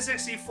the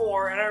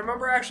N64, and I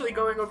remember actually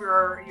going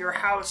over your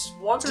house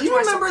once or Do you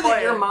twice remember to play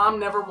that your it. mom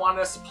never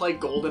wanted us to play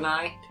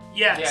GoldenEye?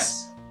 Yes.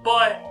 Yes.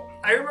 But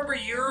I remember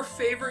your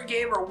favorite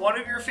game, or one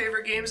of your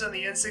favorite games on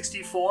the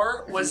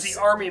N64, was the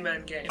Army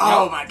Men game.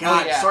 Oh my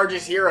god, Oh, yeah.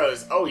 Sergeant's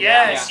Heroes. Oh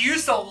yeah. Yes, you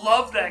used to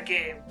love that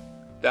game.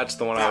 That's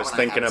the one That I was one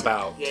thinking haven't seen.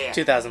 about. Yeah.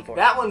 2004.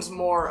 That one's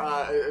more,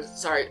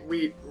 sorry,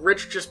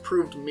 Rich just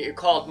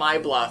called my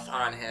bluff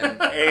on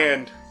him.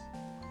 And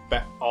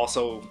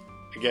also,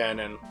 again,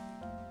 in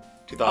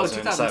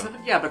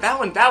 2007. Yeah, but that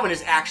one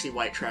is actually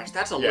white trash.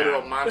 That's a Yeah.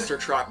 literal monster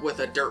truck with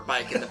a dirt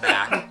bike in the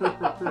back.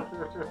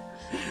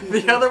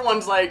 The other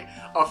one's like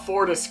a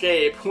Ford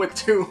Escape with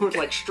two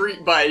like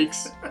street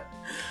bikes.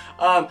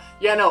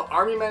 Yeah, no,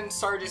 Army Men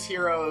Sergeant's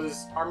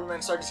Heroes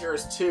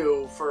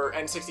 2 for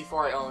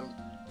N64 I owned.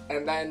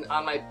 And then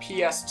on my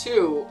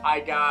PS2, I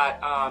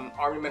got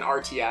Army Men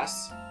RTS,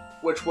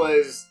 which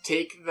was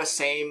take the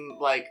same,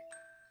 like,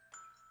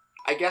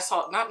 I guess,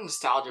 not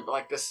nostalgia, but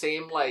like the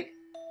same, like,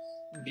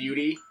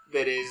 beauty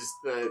that is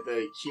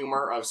the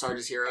humor of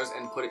Sergeant's Heroes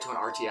and put it to an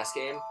RTS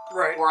game,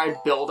 Right. where I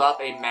build up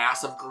a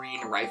mass of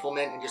green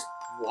riflemen and just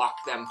walk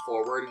them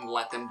forward and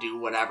let them do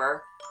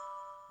whatever.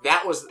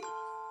 That was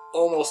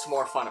almost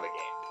more fun of a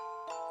game.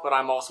 But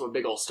I'm also a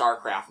big old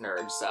StarCraft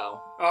nerd, so...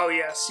 Oh,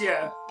 yes,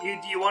 yeah. Do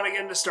you want to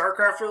get into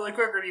StarCraft really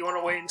quick, or do you want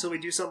to wait until we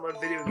do something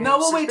on video games? No,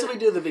 we'll wait till we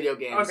do the video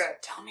games. Okay.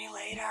 Tell me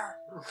later.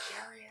 I'm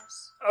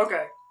curious.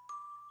 Okay.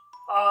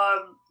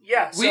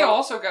 Yeah, so... We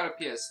also got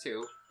a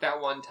PS2 that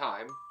one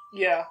time.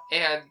 Yeah.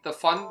 And the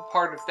fun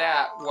part of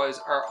that was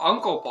our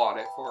uncle bought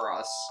it for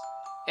us.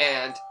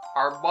 And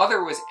our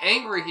mother was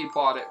angry he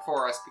bought it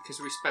for us because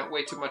we spent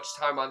way too much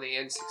time on the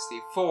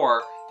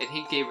N64, and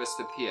he gave us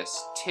the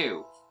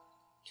PS2.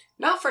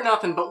 Not for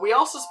nothing, but we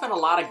also spent a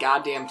lot of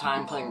goddamn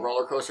time playing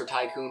Roller Coaster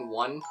Tycoon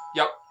 1.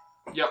 Yep.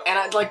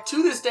 And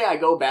to this day, I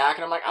go back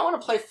and I'm like, I want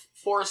to play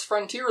Forest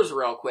Frontiers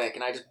real quick,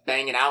 and I just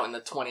bang it out in the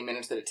 20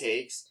 minutes that it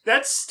takes.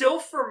 That's still,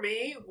 for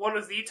me, one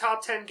of the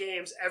top 10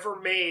 games ever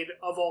made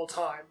of all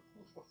time.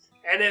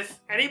 And if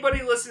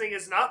anybody listening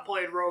has not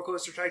played Roller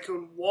Coaster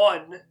Tycoon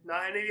 1,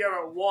 not any of the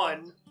other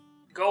 1,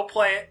 go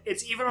play it.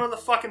 It's even on the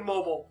fucking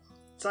mobile.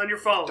 It's on your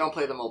phone. Don't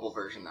play the mobile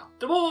version, though.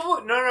 The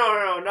mobile...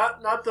 No.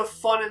 Not the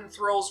Fun and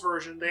Thrills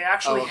version. They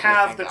actually Oh, okay,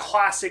 have thank the God.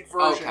 classic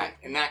version. Okay,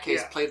 in that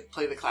case, Yeah.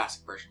 play the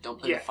classic version. Don't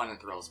play Yeah. the Fun and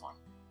Thrills one.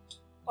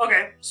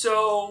 Okay,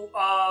 so,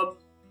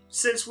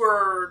 since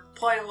we're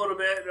playing a little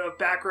bit of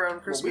background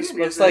Christmas didn't-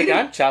 music... Looks like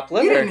I'm chopped We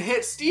liver. didn't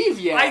hit Steve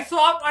yet. I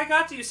thought I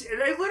got to use...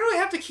 I literally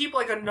have to keep,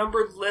 like, a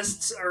numbered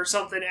lists or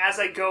something as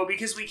I go,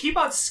 because we keep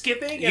on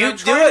skipping, and You I'm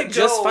do trying it to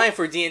just go... fine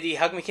for D&D.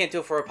 How come we can't do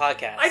it for a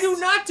podcast? I do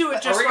not do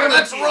it just Are we fine. gonna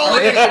Let's roll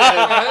it? it.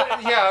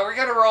 Yeah, we're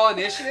gonna roll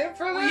initiative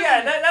for Well, that?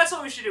 yeah, that's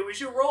what we should do. We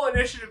should roll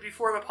initiative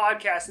before the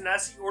podcast, and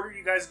that's the order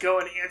you guys go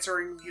in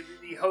answering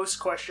the host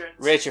questions.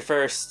 Rich, you're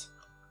first.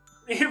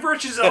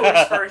 Rich is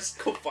always first.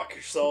 Go fuck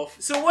yourself.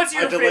 So what's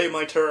your I delay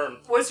my turn.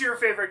 What's your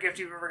favorite gift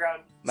you've ever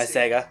gotten? My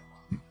Steve? Sega.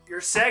 Your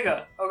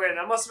Sega. Okay,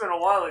 that must have been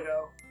a while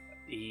ago.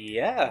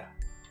 Yeah.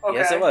 Okay.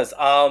 Yes, it was.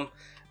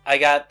 I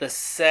got the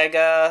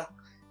Sega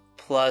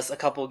plus a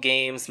couple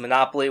games,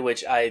 Monopoly,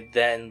 which I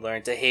then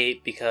learned to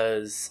hate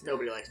because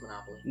Nobody likes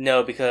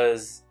Monopoly.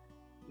 because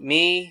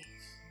me,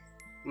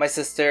 my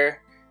sister,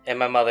 and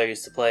my mother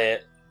used to play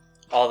it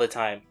all the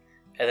time,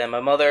 and then my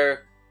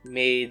mother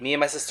made me and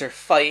my sister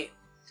fight,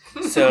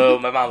 so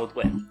my mom would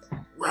win.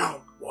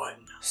 Round 1.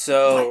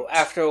 So Fight.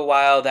 after a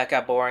while, that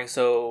got boring.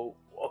 So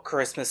a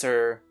Christmas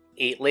or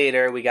 8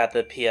 later, we got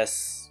the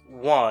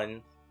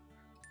PS1.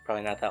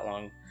 Probably not that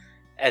long.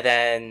 And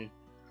then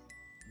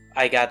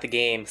I got the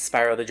game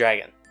Spyro the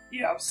Dragon.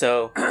 Yeah.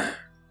 So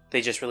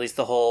they just released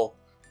the whole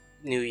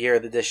New Year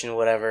edition,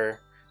 whatever.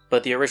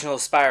 But the original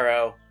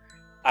Spyro,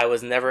 I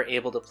was never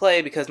able to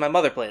play because my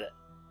mother played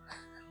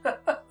it.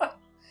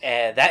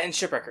 And that and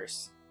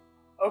Shipwreckers.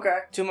 Okay.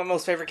 Two of my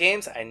most favorite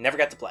games, I never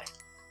got to play.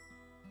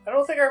 I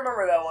don't think I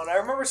remember that one. I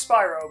remember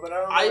Spyro, but I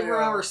don't I really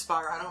remember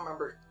Spyro. I don't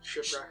remember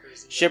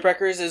Shipwreckers. either.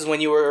 Shipwreckers is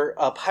when you were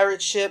a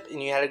pirate ship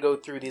and you had to go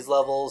through these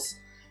levels,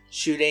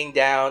 shooting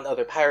down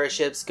other pirate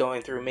ships,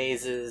 going through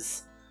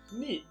mazes.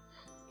 Neat.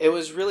 It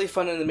was really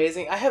fun and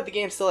amazing. I have the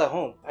game still at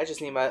home. I just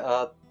need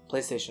my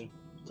PlayStation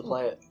to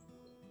play it.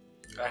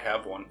 I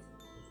have one.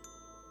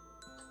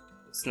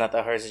 It's not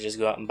that hard to just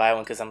go out and buy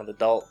one because I'm an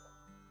adult.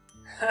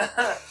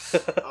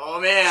 Oh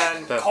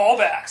man. That-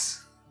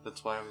 Callbacks.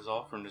 That's why I was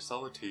offering to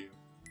sell it to you.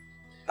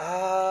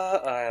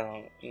 I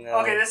don't know.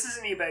 Okay, this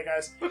isn't eBay,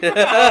 guys.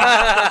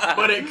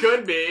 But it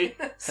could be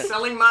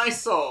selling my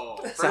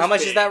soul. So how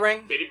much is that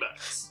ring?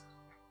 $50.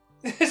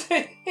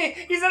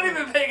 He's not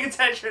even paying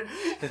attention.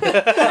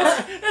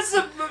 That's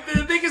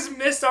the biggest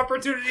missed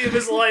opportunity of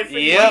his life.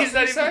 Yep. He's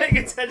not even paying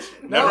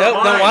attention. No, don't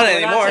want it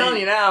I'm anymore. telling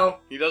you now.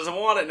 He doesn't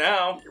want it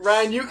now.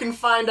 Ryan, you can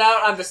find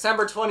out on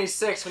December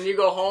 26th when you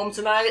go home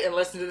tonight and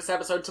listen to this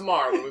episode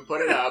tomorrow when we put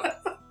it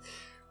up.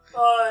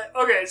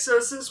 Okay, so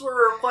since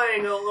we're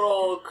playing a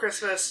little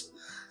Christmas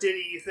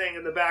ditty thing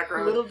in the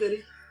background, Little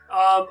ditty.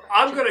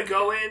 I'm gonna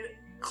go in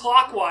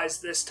clockwise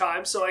this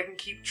time so I can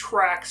keep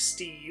track,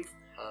 Steve.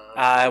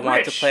 I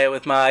want to Rich. play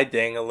with my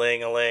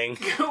ding-a-ling-a-ling.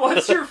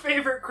 What's your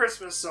favorite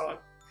Christmas song?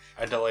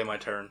 I delay my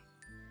turn.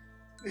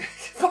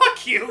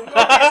 Fuck you.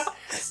 Okay,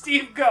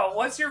 Steve, go.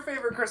 What's your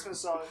favorite Christmas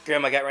song?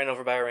 Grandma got ran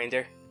over by a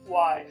reindeer.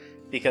 Why?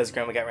 Because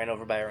Grandma got ran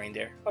over by a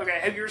reindeer. Okay,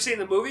 have you ever seen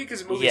the movie?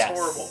 Because the movie's Yes.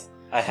 horrible.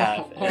 I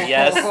have.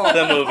 Yes,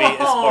 the movie is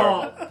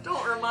horrible.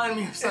 Don't remind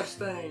me of such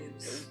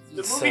things. The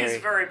movie Sorry. is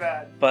very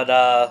bad.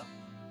 But,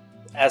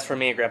 as for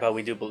me and Grandpa,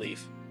 we do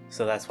believe.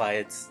 So that's why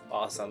it's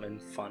awesome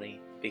and funny.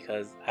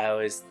 Because I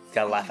always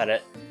gotta laugh at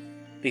it.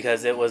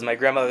 Because it was my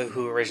grandmother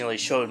who originally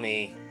showed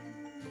me,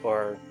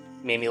 or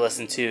made me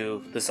listen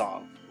to the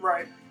song.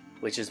 Right.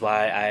 Which is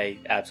why I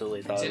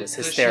absolutely thought it was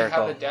Does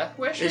hysterical. she have a death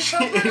wish or Is she-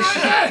 something is like she-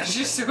 that? She's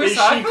Is she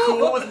suicidal.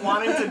 cool with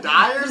wanting to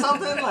die or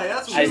something? Like,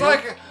 that's I- She's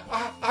like,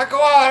 I go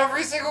out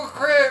every single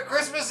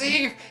Christmas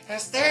Eve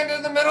and stand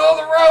in the middle of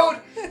the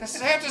road, and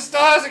Santa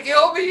still hasn't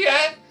killed me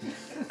yet.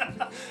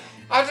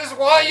 I just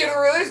want you to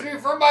release me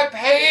from my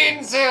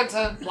pain,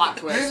 Santa. Plot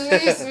twist.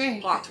 Release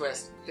me. Plot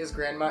twist. His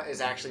grandma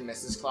is actually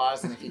Mrs.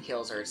 Claus, and if he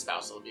kills her, it's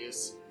spousal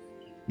abuse.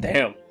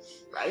 Damn.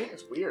 Right?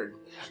 It's weird.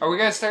 Are we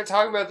gonna start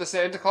talking about the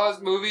Santa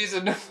Claus movies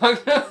and the things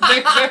that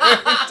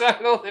are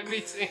entitled in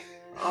between?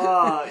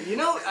 You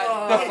know,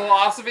 The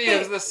philosophy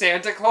of the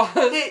Santa Claus?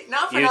 Hey,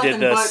 not for You nothing,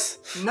 did this.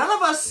 but none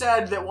of us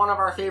said that one of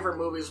our favorite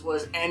movies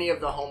was any of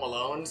the Home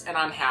Alones, and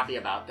I'm happy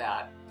about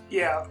that.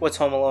 Yeah. What's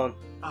Home Alone?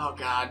 Oh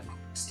God,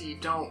 Steve,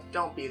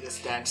 don't be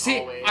this dense See,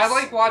 always. I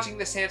like watching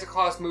the Santa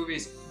Claus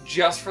movies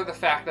just for the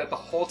fact that the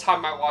whole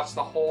time I watch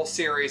the whole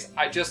series,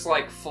 I just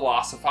like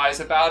philosophize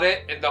about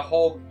it and the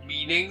whole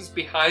meanings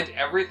behind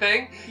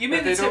everything. You mean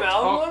But the they Tim don't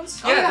Allen talk-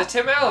 ones? Yeah, Oh, yeah. the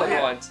Tim Allen Oh,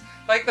 yeah. ones.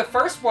 Like the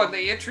first one,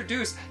 they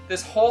introduced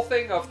this whole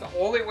thing of the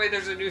only way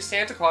there's a new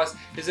Santa Claus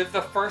is if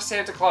the first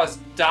Santa Claus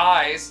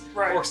dies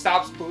Right. or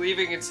stops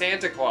believing in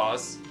Santa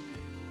Claus.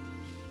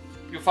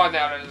 You'll find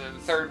out in the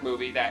third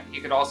movie that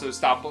he could also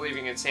stop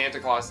believing in Santa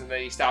Claus and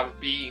then he stopped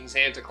being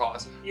Santa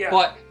Claus. Yeah.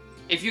 But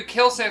if you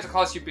kill Santa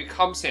Claus, you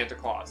become Santa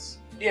Claus.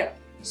 Yeah.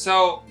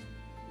 So,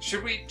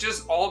 should we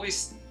just all be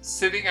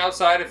sitting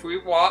outside if we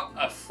want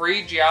a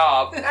free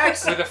job with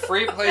a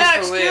free place Yeah,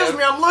 to live? excuse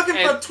me, I'm looking for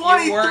and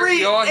you 23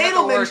 you don't have to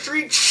Edelman work-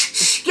 Street.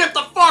 Get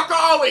the fuck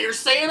over here,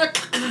 Santa.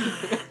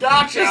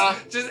 Gotcha.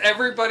 Just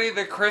everybody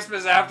the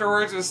Christmas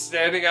afterwards was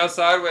standing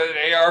outside with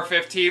an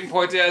AR-15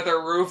 pointed at their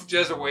roof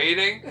just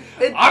waiting.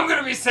 I'm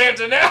gonna be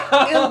Santa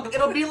now!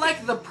 It'll be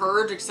like The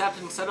Purge, except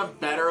instead of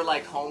better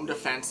like home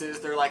defenses,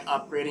 they're like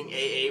upgrading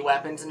AA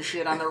weapons and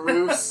shit on the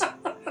roofs.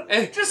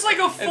 and, Just like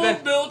a full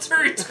then-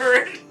 military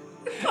turret.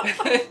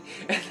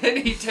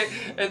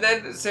 and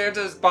then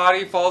Santa's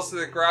body falls to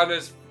the ground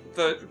as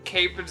the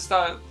cape and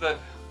stuff, the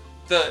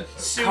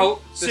Suit.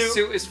 coat, the Suit.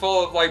 suit is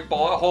full of like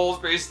bullet holes,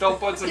 but he still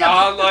puts it Yeah,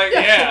 on like,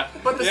 yeah.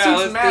 But the yeah, suit's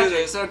let's do magic,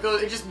 this. so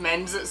it just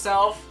mends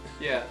itself.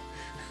 Yeah.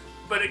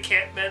 But it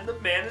can't mend the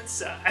man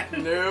inside.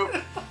 Nope.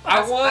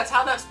 I That's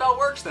how that spell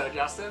works, though,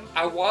 Justin.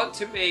 want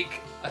to make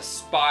a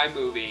spy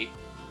movie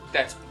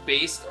that's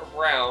based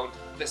around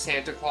the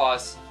Santa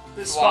Claus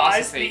The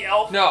spies, philosophy. the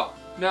elf.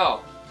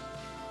 No.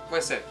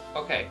 Listen,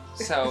 okay,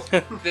 so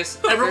this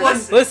Everyone,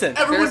 Listen.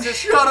 everyone, there's this-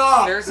 shut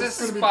up. there's This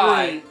this is gonna be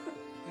spy. great.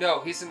 No,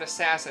 he's an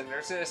assassin.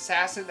 There's an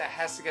assassin that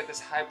has to get this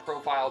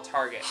high-profile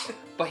target,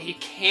 but he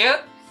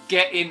can't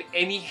get in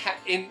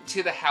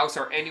into the house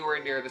or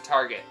anywhere near the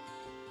target.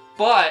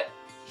 But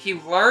he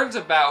learns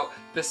about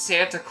the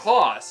Santa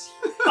Claus.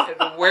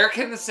 And where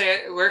can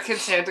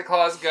Santa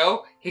Claus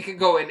go? He can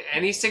go in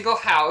any single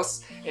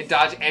house and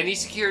dodge any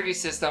security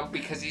system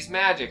because he's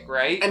magic,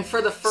 right? And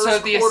for the first So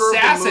the quarter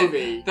assassin- of the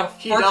movie, the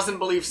he first- doesn't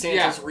believe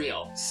Santa's Yeah.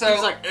 real. So-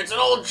 he's like, it's an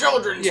old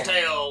children's Yeah.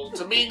 tale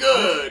to be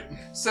good.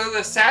 So the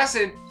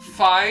assassin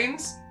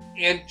finds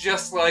and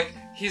just like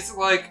he's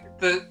like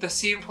the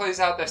scene plays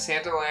out that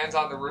Santa lands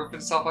on the roof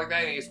and stuff like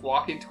that, and he's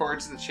walking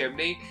towards the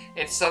chimney,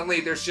 and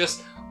suddenly there's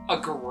just a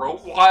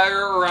garrote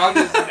wire around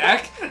his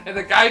neck, and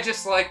the guy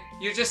just like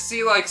you just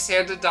see like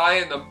Santa die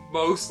in the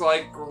most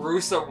like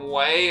gruesome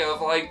way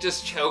of like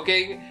just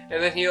choking,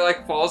 and then he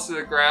like falls to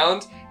the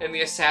ground, and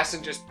the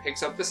assassin just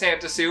picks up the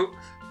Santa suit,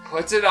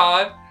 puts it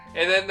on,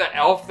 and then the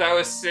elf that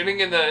was sitting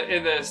in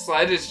the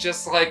sled is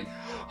just like,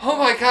 oh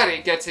my god,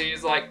 he gets it,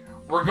 he's like,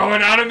 we're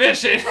going on a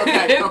mission. Okay,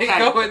 and they okay.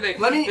 go and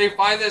Let me- they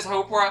find this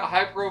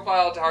high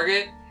profile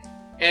target,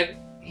 and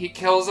he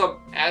kills him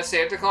as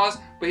Santa Claus,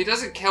 but he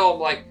doesn't kill him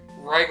like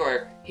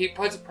regular. He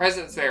puts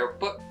presents there,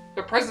 but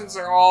the presents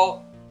are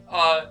all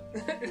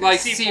like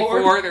C4.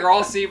 C4. They're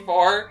all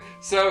C4.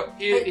 So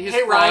he's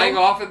Hey, flying Ryan.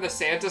 off in the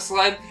Santa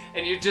sled,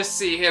 and you just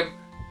see him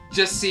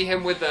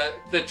with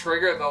the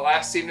trigger. The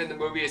last scene in the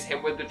movie is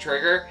him with the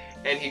trigger,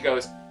 and he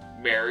goes,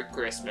 "Merry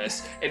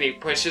Christmas," and he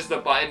pushes the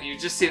button. You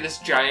just see this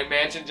giant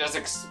mansion just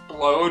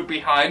explode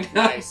behind him.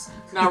 Nice.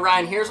 Now,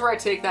 Ryan, here's where I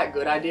take that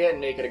good idea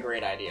and make it a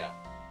great idea.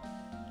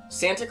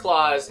 Santa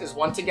Claus is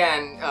once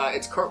again,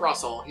 it's Kurt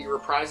Russell. He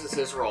reprises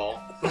his role.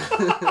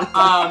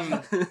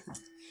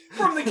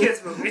 From the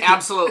kids' movie.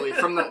 Absolutely.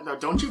 No,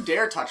 don't you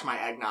dare touch my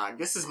eggnog.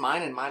 This is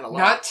mine and mine alone.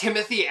 Not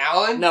Timothy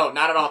Allen? No,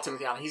 not at all,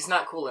 Timothy Allen. He's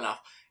not cool enough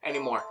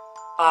anymore.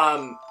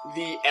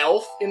 The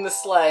elf in the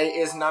sleigh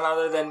is none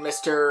other than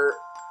Mr.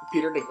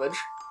 Peter Dinklage.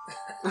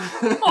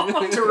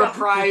 To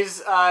reprise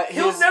his...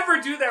 He'll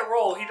never do that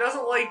role. He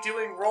doesn't like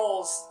doing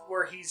roles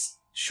where he's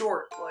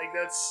short. Like,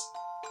 that's...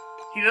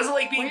 He doesn't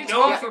like being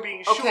known for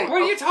being short. Okay.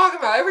 What are you talking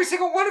about? Every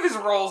single one of his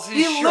roles,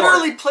 he's He short.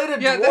 literally played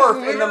a Yeah, that's dwarf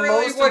in the literally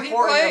most what he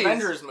important plays.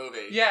 Avengers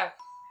movie. Yeah.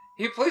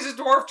 He plays a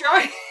dwarf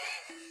giant.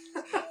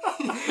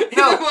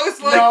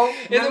 No,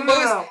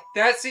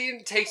 That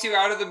scene takes you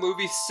out of the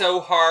movie so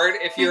hard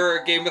if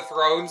you're a Game of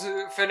Thrones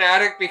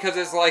fanatic, because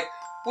it's like,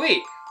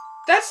 wait,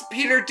 that's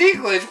Peter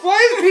Dinklage.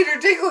 Why is Peter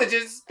Dinklage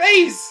in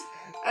space?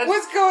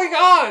 What's going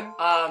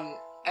on?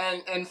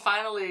 And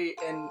finally,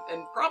 and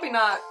probably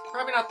not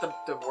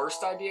the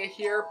worst idea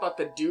here, but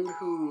the dude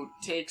who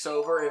takes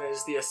over and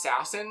is the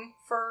assassin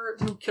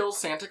who kills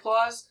Santa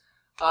Claus,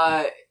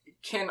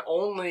 can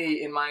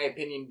only, in my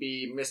opinion,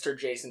 be Mr.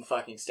 Jason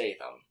fucking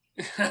Statham.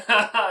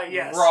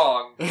 Yes.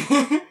 Wrong.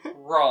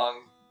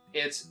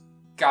 It's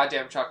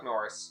goddamn Chuck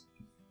Norris.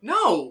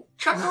 No,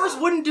 Chuck Norris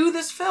wouldn't do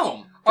this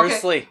film.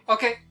 Bruce Lee.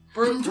 Okay.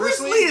 Bruce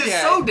Lee is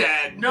dead. so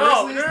dead.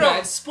 No, Bruce Lee's no.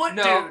 dead. Split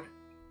No. dude.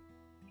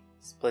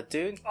 Split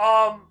dude?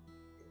 Oh,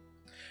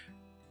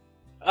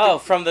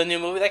 from the new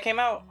movie that came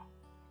out?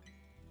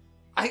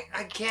 I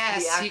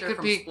guess The he actor could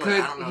from be Split,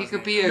 good. I don't know He his could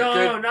name. be a No,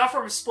 good. no, not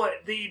from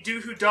Split. The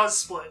dude who does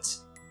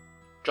splits.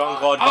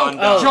 Jean-Claude Oh, Van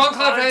Damme.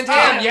 Jean-Claude Van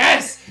Damme,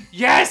 yeah.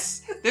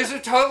 yes! There's a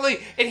totally...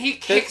 And he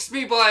kicks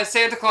people as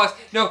Santa Claus.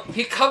 No,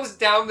 he comes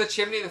down the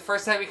chimney. The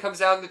first time he comes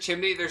down the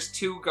chimney, there's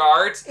two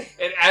guards.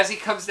 And as he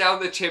comes down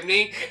the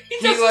chimney, he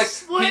does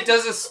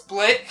a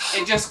split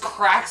and just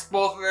cracks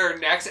both of their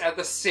necks at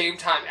the same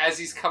time as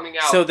he's coming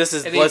out. So this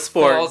is And he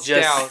Bloodsport falls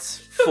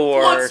just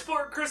for...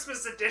 Bloodsport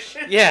Christmas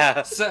edition.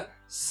 Yeah.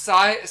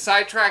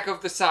 Sidetrack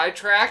of the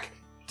sidetrack.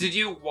 Did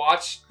you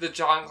watch the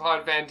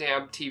Jean-Claude Van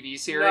Damme TV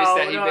series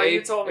that he made?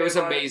 You told me It was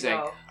about amazing.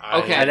 No.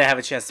 Okay. I didn't have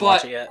a chance to But-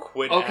 watch it yet.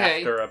 Quit Okay.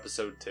 after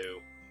episode 2.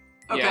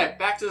 Okay, Yeah.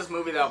 back to this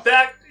movie though.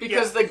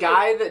 Because the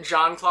guy that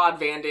Jean-Claude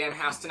Van Damme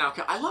has to now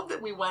kill. I love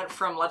that we went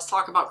from let's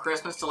talk about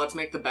Christmas to let's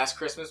make the best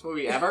Christmas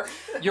movie ever.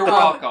 You're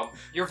welcome.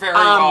 You're very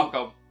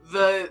welcome.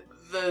 The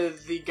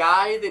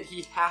guy that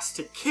he has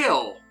to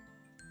kill,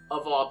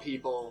 of all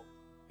people,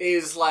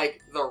 is like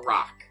The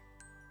Rock.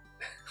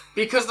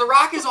 Because The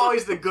Rock is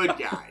always the good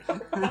guy.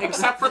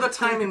 Except for the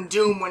time in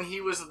Doom when he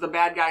was the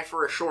bad guy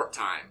for a short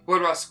time. What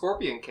about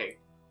Scorpion King?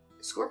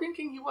 Scorpion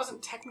King, he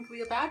wasn't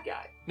technically a bad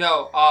guy.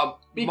 No,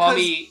 Because-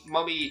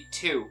 Mummy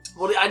 2.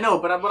 Well, I know,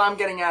 but what I'm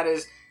getting at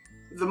is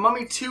the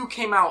Mummy 2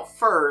 came out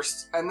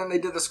first, and then they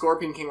did the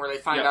Scorpion King where they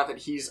find Yep. out that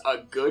he's a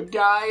good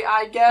guy,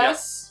 I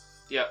guess.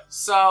 Yep.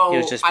 So, He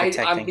was just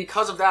protecting.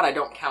 because of that, I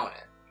don't count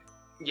it.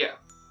 Yeah.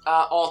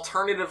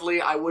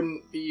 Alternatively, I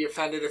wouldn't be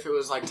offended if it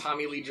was like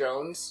Tommy Lee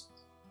Jones.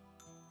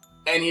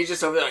 And he's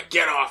just over there like,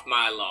 get off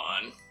my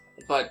lawn.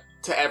 But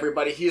to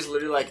everybody, he's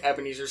literally like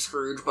Ebenezer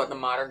Scrooge, but in the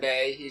modern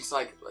day, he's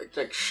like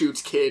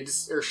shoots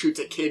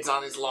at kids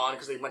on his lawn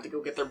because they went to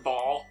go get their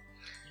ball.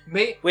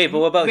 Wait, but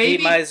what about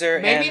Heat Miser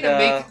maybe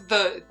and... to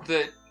make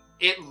the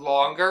it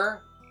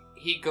longer,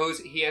 he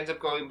ends up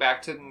going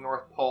back to the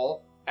North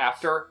Pole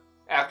after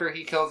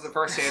he kills the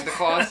first Santa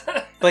Claus.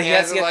 But he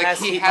has to And, get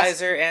past Heat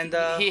Miser and...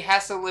 He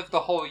has to live the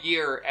whole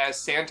year as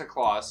Santa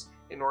Claus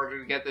in order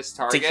to get this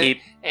target,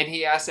 and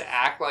he has to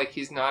act like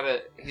he's not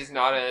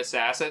an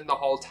assassin the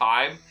whole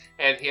time,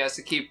 and he has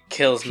to keep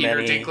kills Peter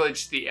many.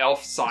 Dinklage the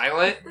elf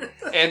silent,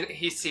 and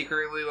he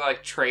secretly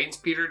like trains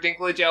Peter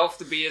Dinklage elf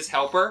to be his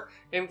helper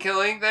in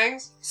killing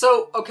things.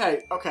 So,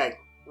 okay,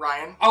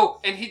 Ryan. Oh,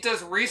 and he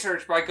does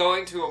research by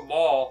going to a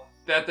mall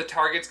that the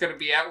target's going to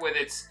be at with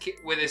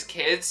his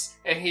kids,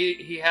 and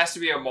he has to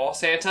be a mall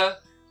Santa,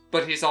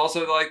 but he's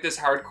also like this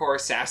hardcore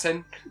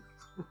assassin.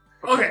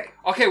 Okay.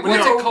 Okay,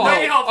 what's it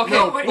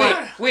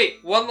called? Wait,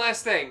 one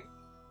last thing.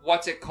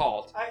 What's it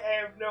called? I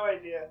have no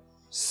idea.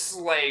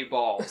 Sleigh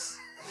balls.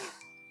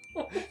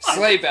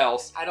 Sleigh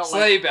bells. I don't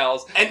Sleigh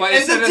bells. And But the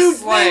instead of dude's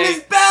sleigh, name is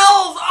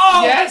Bells!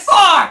 Oh, yes!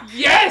 fuck!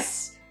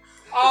 Yes!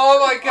 Oh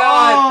my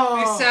god! Oh.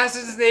 The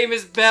assassin's name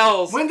is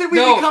Bells. When did we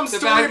No, become the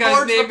bad guy's storyboards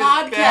for name the is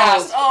podcast?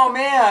 Bells. Oh,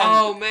 man.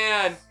 Oh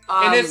man.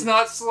 And it's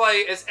not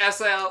Slay, it's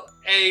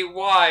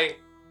SLAY.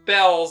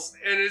 Bells.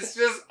 And it's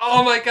just,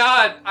 oh my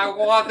god, I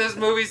want this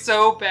movie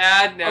so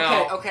bad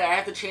now. Okay, I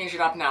have to change it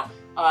up now.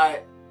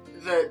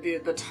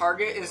 The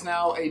target is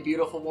now a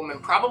beautiful woman,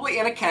 probably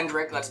Anna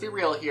Kendrick, let's be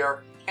real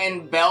here,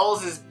 and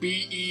Bells is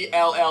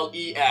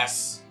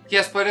Belles.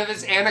 Yes, but if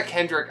it's Anna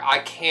Kendrick, I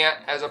can't,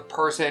 as a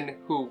person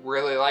who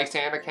really likes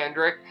Anna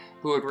Kendrick,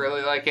 who would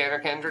really like Anna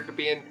Kendrick to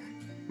be in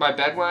my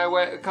bed when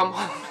I come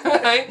home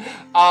tonight,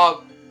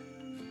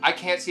 I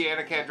can't see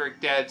Anna Kendrick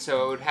dead,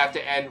 so it would have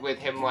to end with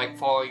him, like,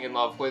 falling in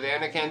love with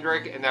Anna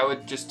Kendrick, and that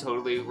would just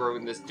totally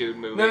ruin this dude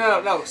movie.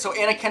 No. So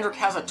Anna Kendrick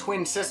has a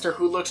twin sister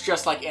who looks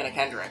just like Anna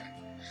Kendrick.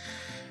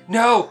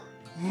 No!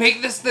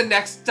 Make this the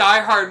next Die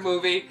Hard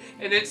movie,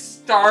 and it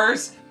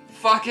stars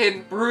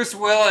fucking Bruce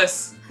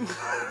Willis.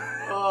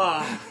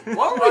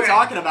 What were we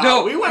talking about?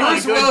 No, we went on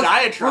a good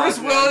diatribe. Bruce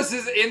Willis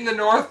is in the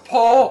North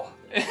Pole.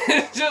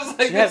 Just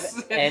like Do you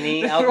have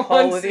any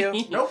alcohol with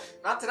you? Nope,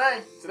 not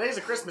today. Today's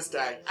a Christmas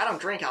day. I don't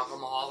drink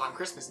alcohol on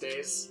Christmas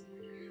days.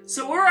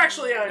 So we're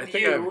actually on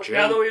think I have you, gin.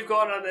 now that we've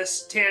gone on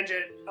this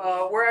tangent,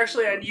 we're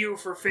actually on you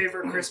for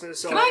favorite Christmas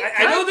song. Can I-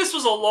 I know this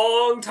was a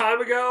long time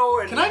ago,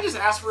 and... Can I just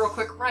ask real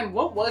quick, Ryan,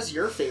 what was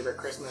your favorite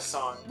Christmas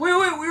song? Wait, we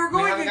were We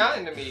going... haven't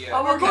gotten to me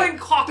yet. we're going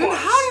clockwise. Then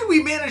how did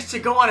we manage to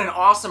go on an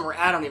awesome...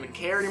 I don't even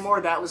care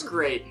anymore. That was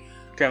great.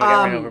 Grandma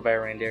got ran over by a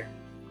reindeer.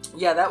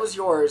 Yeah, that was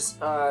yours.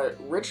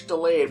 Rich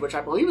Delayed, which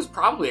I believe is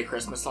probably a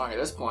Christmas song at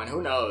this point.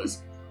 Who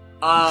knows?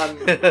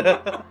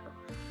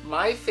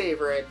 My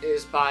favorite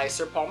is by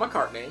Sir Paul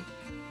McCartney,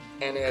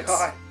 and it's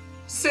God.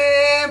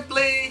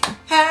 Simply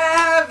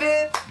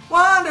Having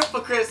Wonderful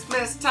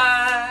Christmas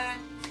Time.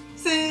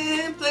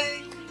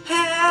 Simply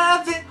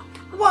Having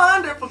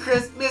Wonderful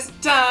Christmas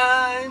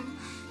Time.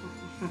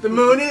 The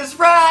moon is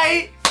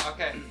right.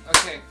 Okay,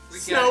 we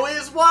get Snow it.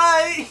 is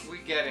white. We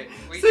get it.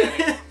 We get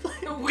it.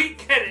 We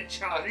get it,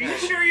 John. Are you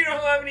sure you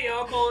don't have any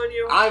alcohol in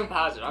you? I'm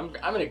positive.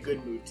 I'm in a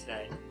good mood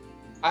today.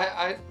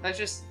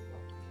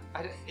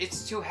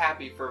 It's too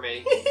happy for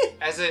me.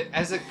 As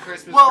a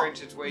Christmas Well,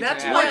 Grinch, it's way too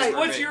that's happy why for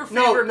What's me. your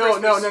No, favorite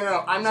Christmas?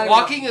 no. I'm not.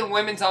 Walking in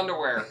women's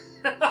underwear.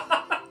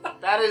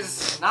 That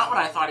is not what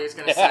I thought he was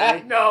gonna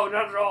say. No,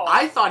 not at all.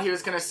 I thought he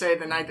was gonna say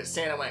 "The Night That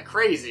Santa Went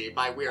Crazy"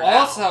 by Weird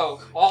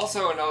Al.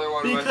 Also another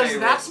one of my Because favorites.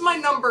 that's my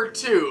number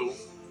 2,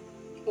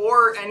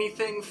 or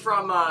anything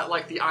from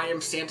like the "I Am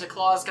Santa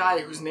Claus" guy,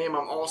 whose name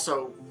I'm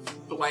also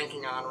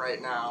blanking on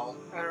right now.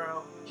 I don't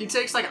know. He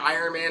takes like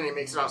Iron Man and he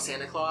makes it about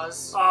Santa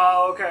Claus.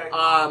 Oh, okay.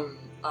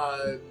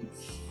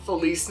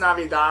 Feliz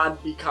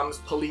Navidad becomes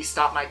 "Police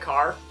Stop My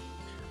Car,"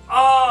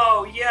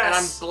 Oh, and I'm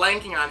yes.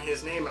 blanking on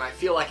his name, and I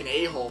feel like an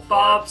a-hole. For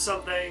Bob it.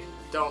 something.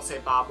 Don't say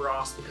Bob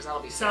Ross because that'll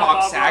be It's sad.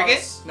 not Bob Saget?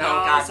 Ross. No, No,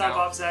 God, it's not no.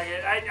 Bob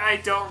Saget.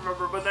 I don't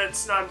remember, but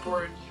that's not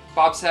important.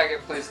 Bob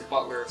Saget plays the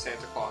butler of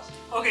Santa Claus.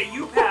 Okay,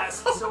 you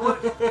passed. So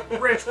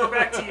what? Rich, we're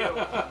back to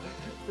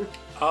you.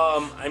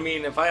 I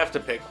mean, if I have to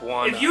pick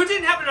one, If you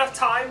didn't have enough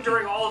time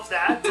during all of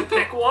that to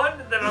pick one,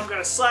 then I'm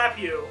gonna slap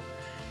you.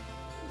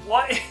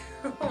 What?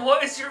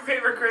 What is your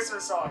favorite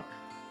Christmas song?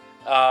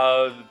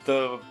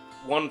 the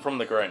one from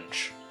the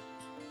Grinch.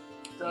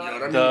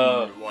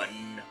 The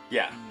one,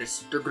 Yeah.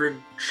 Mr. Grinch.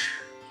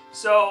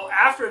 So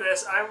after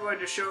this, I'm going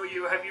to show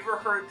you. Have you ever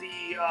heard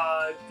the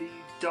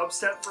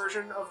dubstep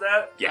version of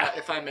that? Yeah.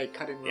 If I may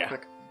cut in real Yeah.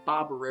 quick,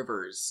 Bob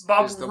Rivers.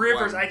 Bob is the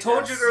Rivers. one, I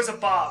told you yes. there was a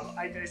Bob.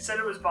 I said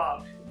it was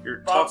Bob. You're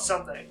Bob talking.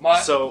 something. My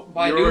So,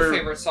 new you're-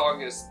 favorite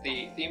song is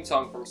the theme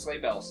song from Sleigh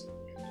Bells.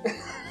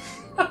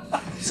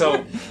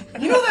 So,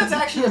 You know that's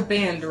actually a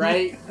band,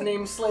 right?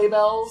 Named Sleigh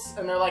Bells,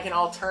 and they're like an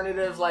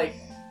alternative, like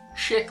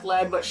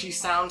chick-led, but she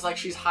sounds like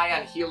she's high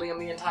on helium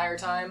the entire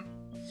time.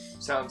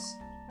 Sounds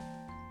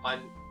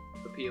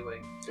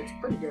unappealing. It's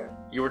pretty good.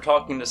 you were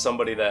talking to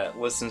somebody that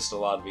listens to a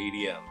lot of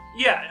EDM.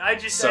 Yeah, I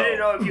didn't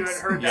know if you had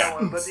heard that Yeah.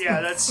 one, but yeah,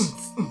 that's.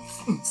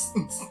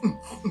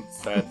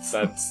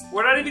 That's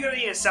We're not even gonna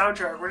need a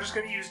soundtrack. We're just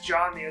gonna use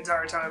John the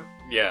entire time.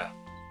 yeah.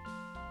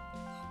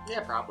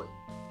 Yeah, probably.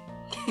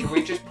 Can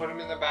we just put him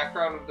in the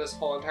background of this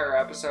whole entire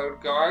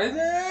episode going...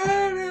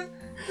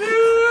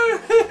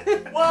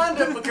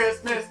 Wonderful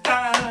Christmas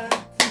time.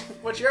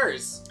 What's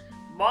yours?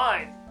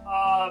 Mine.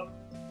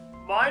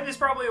 Mine is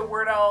probably a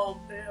Weird Al,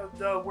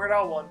 the Weird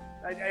Al one.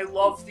 I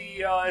love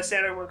the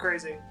Santa Went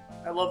Crazy.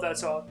 I love that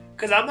song.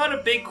 Because I'm not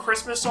a big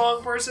Christmas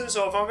song person,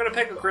 so if I'm going to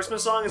pick a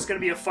Christmas song, it's going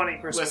to be a funny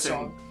Christmas Listen.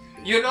 song.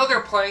 You know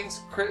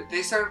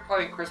they started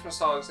playing Christmas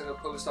songs in the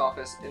post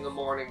office in the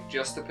morning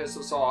just to piss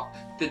us off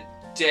the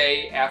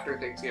day after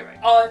Thanksgiving.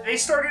 They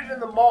started in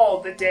the mall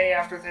the day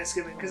after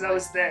Thanksgiving, because I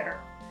was there.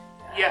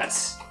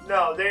 Yes.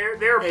 No, they're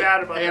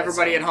bad about Hey, that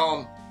everybody song. at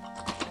home.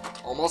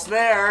 Almost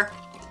there.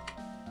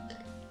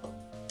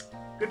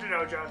 Good to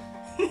know,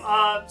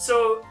 John.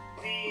 So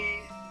the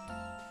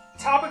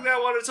topic that I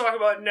want to talk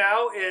about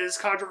now is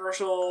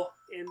controversial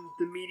in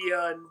the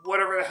media and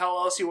whatever the hell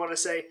else you want to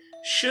say.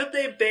 Should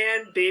they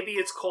ban Baby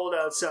It's Cold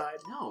Outside?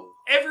 No.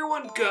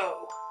 Everyone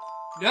go.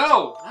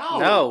 No! No.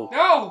 No.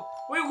 No!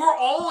 Wait, we're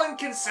all in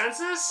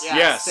consensus? Yeah,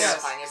 Yes. it's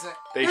terrifying, isn't it?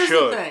 They Here's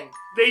should. The thing.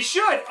 They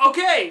should.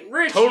 Okay,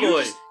 Rich.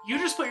 Totally. You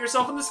just put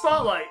yourself in the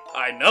spotlight.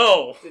 I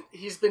know.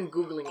 He's been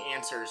Googling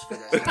answers for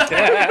this.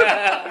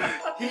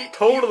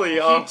 Totally, He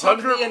took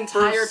 100%. the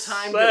entire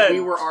time that we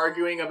were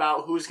arguing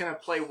about who's gonna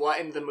play what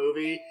in the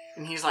movie,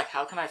 and he's like,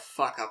 "How can I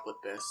fuck up with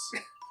this?"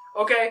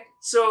 Okay,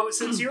 so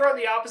since you're on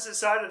the opposite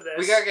side of this,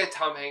 We gotta get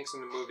Tom Hanks in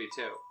the movie,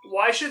 too.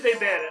 why should they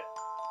ban it?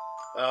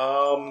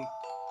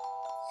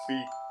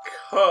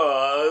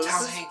 Because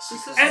Tom Hanks.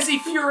 As he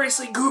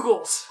furiously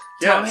Googles.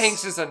 Tom Yes.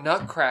 Hanks is a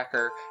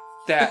nutcracker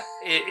that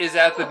is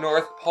at the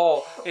North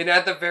Pole, and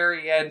at the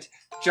very end,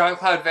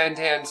 Jean-Claude Van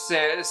Damme's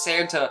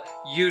Santa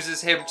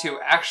uses him to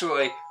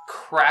actually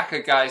crack a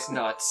guy's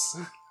nuts.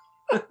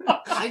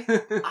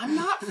 I'm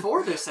not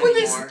for this With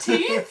anymore. his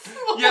teeth?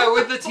 Yeah,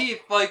 with the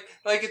teeth, like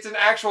it's an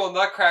actual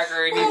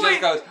nutcracker, and he Oh, just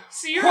wait. goes.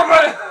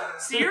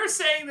 So you're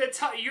saying that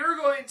you're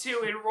going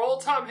to enroll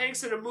Tom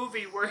Hanks in a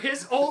movie where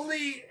his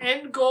only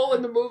end goal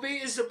in the movie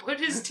is to put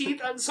his teeth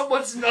on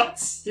someone's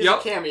nuts? He's Yup.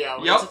 a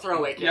cameo. Yup. It's a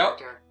throwaway Yup.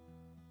 character.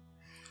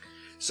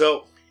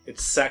 So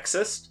it's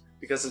sexist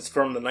because it's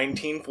from the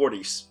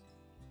 1940s.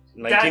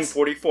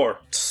 1944.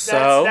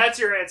 So That's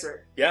your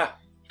answer. Yeah,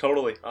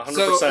 totally.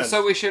 100%.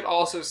 So we should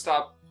also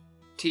stop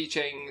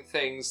teaching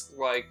things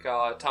like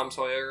Tom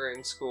Sawyer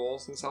in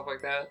schools and stuff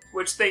like that.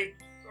 Which they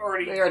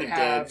already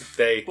did.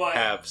 they but-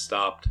 have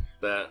stopped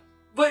that.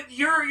 But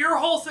your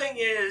whole thing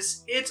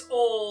is it's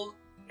old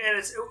and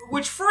it's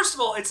which first of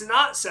all it's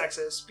not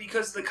sexist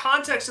because the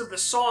context of the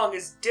song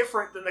is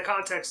different than the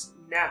context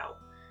now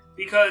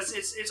because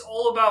it's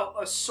all about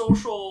a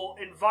social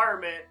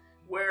environment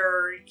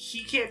where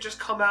he can't just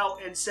come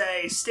out and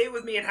say stay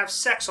with me and have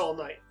sex all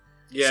night.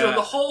 Yeah. So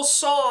the whole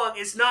song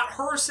is not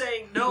her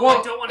saying no Well,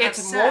 I don't want to have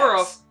it's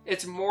sex.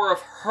 it's more of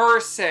her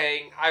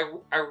saying I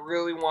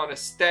really want to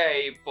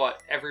stay,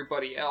 but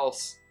everybody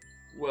else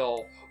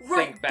will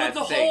think bad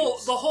but the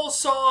things. whole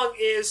song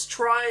is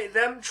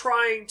them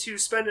trying to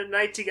spend a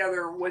night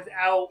together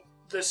without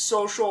the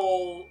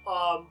social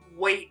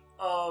weight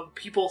of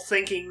people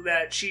thinking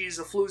that she's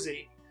a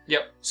floozy.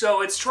 Yep.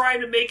 So it's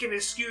trying to make an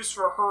excuse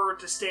for her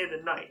to stay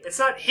the night. It's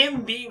not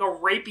him being a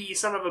rapey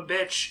son of a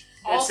bitch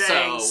and Also-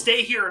 saying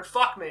stay here and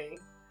fuck me.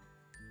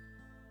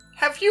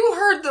 Have you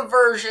heard the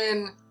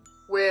version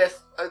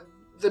with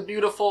the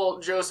beautiful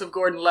Joseph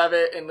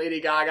Gordon-Levitt and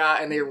Lady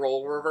Gaga, and they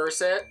role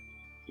reverse it?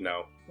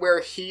 No. Where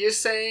he is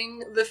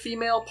saying the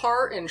female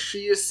part and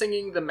she is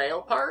singing the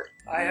male part?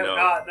 I have No.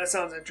 not. That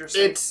sounds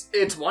interesting.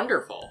 It's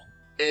wonderful.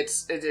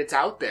 It's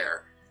out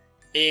there.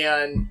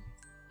 And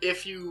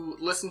if you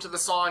listen to the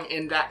song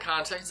in that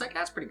context, it's like,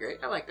 that's pretty great.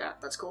 I like that.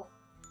 That's cool.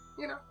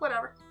 You know,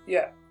 whatever.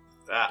 yeah.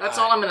 That's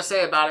all I'm going to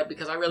say about it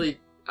because I'm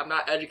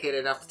not educated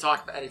enough to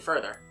talk any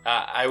further.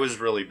 I was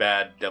really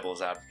bad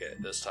devil's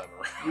advocate this time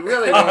around. You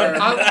really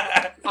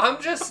were.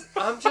 I'm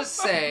just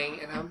saying,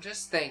 and I'm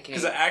just thinking.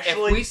 'Cause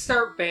actually- if we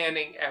start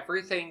banning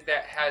everything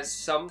that has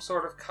some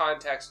sort of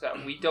context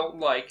that we don't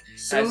like,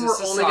 Soon as a we're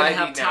only going to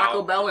have society now-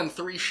 Taco Bell and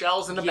 3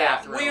 shells in the Yeah,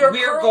 bathroom. we are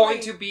we are currently- going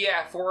to be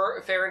at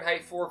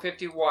Fahrenheit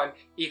 451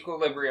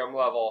 equilibrium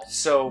level.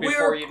 So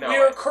Before you know we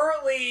are it.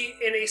 currently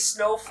in a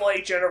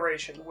snowflake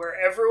generation where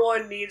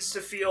everyone needs to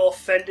feel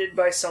offended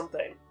by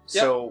something.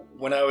 So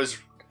when I was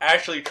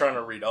actually trying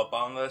to read up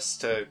on this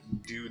to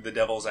do the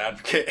devil's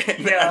advocate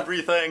and Yeah.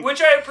 everything,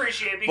 Which I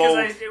appreciate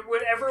because Both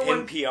when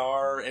everyone,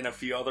 NPR and a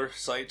few other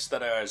sites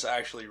that I was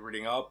actually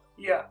reading up,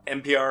 yeah,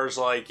 NPR's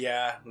like,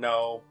 yeah,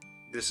 no,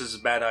 this is a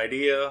bad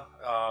idea,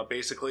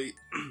 basically.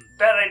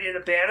 bad idea to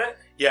ban it.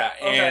 Yeah,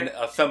 Okay. and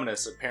a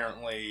feminist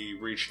apparently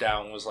reached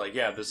out and was like,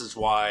 yeah, this is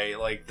why,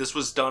 like, this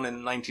was done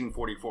in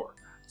 1944.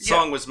 The Yeah.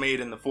 song was made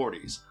in the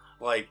 40s.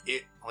 Like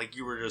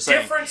you were just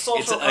saying, Different social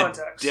it's a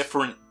context.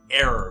 different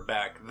era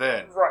back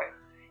then. Right.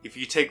 If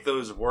you take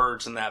those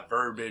words and that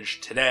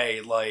verbiage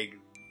today, like,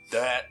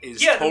 that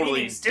is Yeah, the totally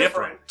meaning's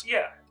different.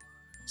 Yeah.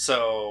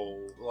 So,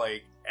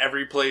 like,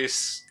 every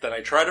place that I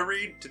try to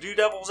read to do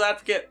devil's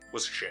advocate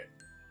was shit,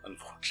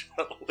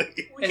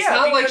 unfortunately. It's Yeah,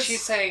 not like because-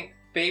 she's saying,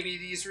 "Baby,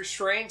 these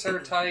restraints are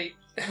tight."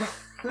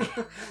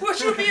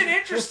 Which would be an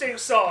interesting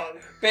song.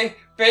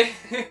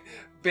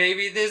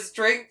 Baby, this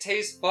drink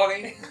tastes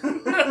funny.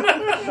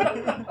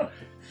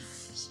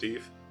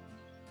 Steve?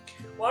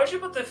 Why don't you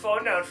put the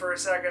phone down for a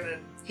second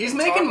and He's talk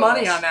making with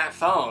money us? on that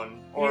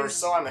phone, or He's-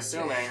 so I'm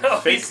assuming. No,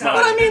 Fake he's not.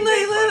 But I mean,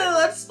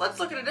 let's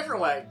look at it a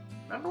different way.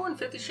 Remember when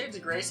 50 Shades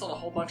of Grey sold a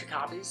whole bunch of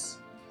copies?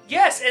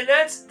 Yes, and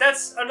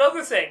that's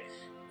another thing.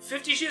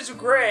 50 Shades of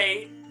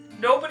Grey,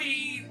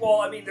 nobody,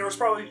 well, I mean, there was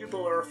probably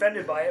people that were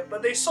offended by it,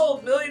 but they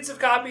sold millions of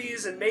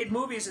copies and made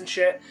movies and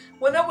shit,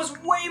 when that was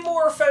way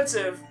more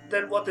offensive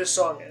than what this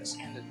song is.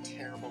 And a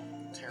terrible,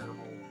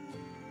 terrible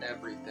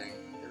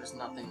everything. There's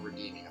nothing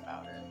redeeming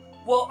about it.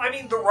 Well, I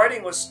mean, the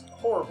writing was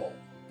horrible.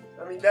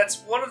 I mean,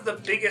 that's one of the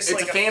biggest,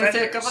 It's like, a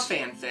fanfic offenders. of a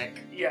fanfic.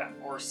 Yeah.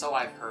 Or so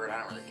I've heard. I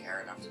don't really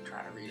care enough to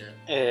try to read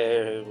it.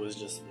 it was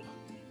just.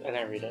 I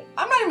didn't read it.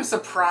 I'm not even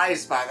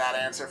surprised by that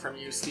answer from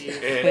you,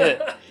 Steve. It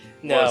was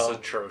No,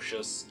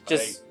 atrocious.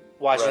 just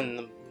watching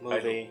the I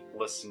movie.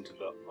 listened to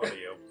the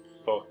audio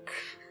book.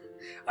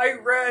 I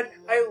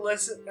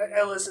listened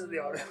to the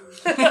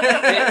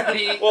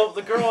audio. Well,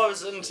 the girl I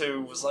was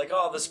into was like,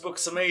 oh, this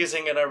book's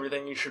amazing and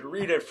everything, you should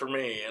read it for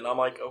me. And I'm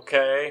like,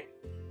 okay,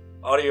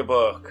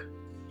 audiobook.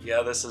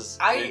 Yeah, this is...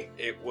 I-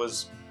 It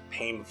was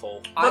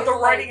painful. But the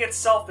writing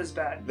itself is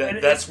bad.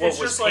 And That's what it's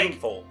was just like,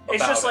 painful.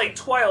 it's just like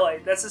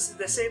Twilight. That's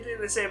the same thing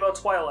they say about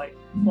Twilight.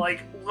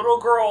 Like, little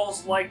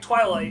girls like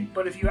Twilight,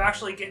 but if you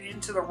actually get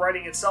into the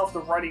writing itself, the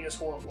writing is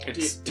horrible.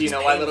 Do you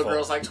know why little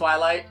girls like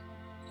Twilight?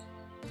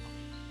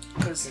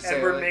 Because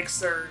Edward makes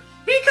their...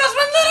 Because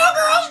when little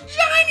girls'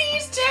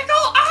 johnnies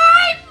tickle,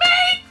 I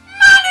make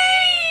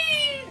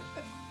money!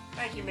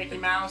 Thank you, Mickey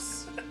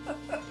Mouse.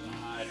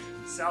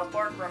 South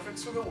Park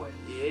reference for the win.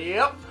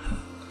 Yep.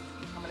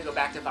 I'm gonna go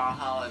back to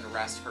Valhalla and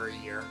rest for a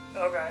year.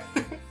 Okay.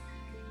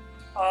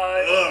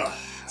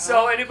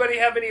 So, anybody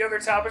have any other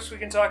topics we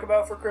can talk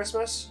about for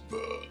Christmas?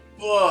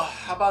 How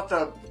about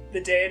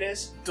the day it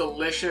is?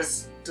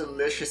 delicious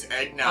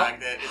eggnog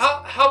that is...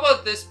 How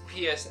about this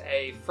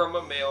PSA from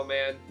a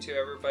mailman to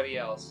everybody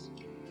else?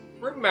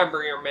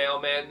 Remember your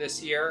mailman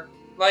this year.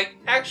 Like,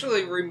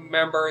 actually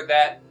remember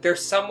that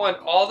there's someone,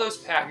 all those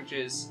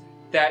packages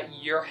that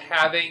you're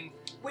having...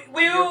 Wait,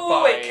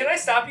 buying. can I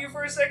stop you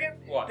for a second?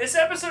 What? This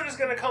episode is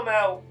going to come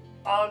out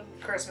on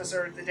Christmas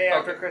or the day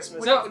after Okay.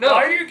 Christmas. No,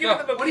 Why are you giving no.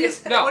 them a What are you,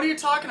 PSA? No. what are you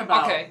talking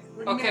about? Okay,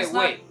 What do you mean okay, it's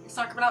not- wait. It's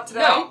not coming out today?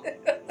 No,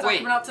 It's not wait.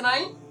 coming out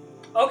tonight?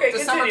 Okay,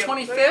 December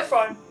continue. 25th? You're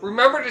fine.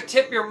 Remember to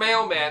tip your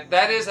mailman.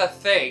 That is a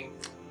thing,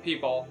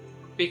 people.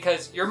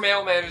 Because your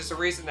mailman is the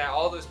reason that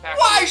all those packages...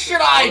 Why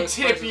should all I those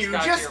tip presents you?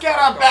 got to Just your get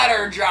front a door.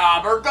 better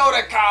job or go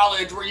to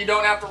college where you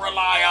don't have to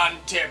rely on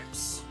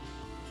tips.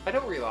 I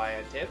don't rely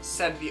on tips.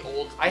 Said the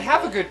old... I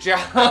have a good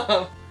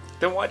job.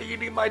 Then why do you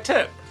need my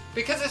tip?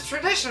 Because it's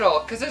traditional.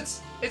 Because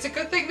it's a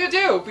good thing to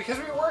do. Because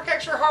we work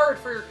extra hard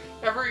for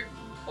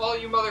all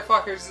you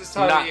motherfuckers this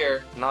time of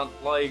year. Not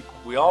like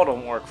we all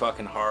don't work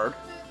fucking hard.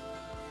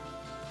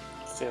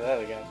 Say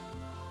that again.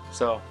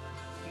 So,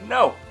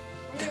 no.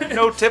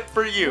 No tip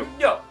for you.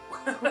 No.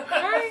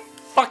 Alright.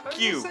 Fuck I'm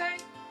you. just saying.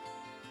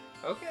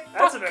 Okay.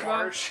 That's a bit Come on.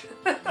 harsh.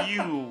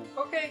 You.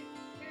 Okay.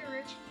 Hey,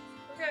 Rich.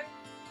 Okay.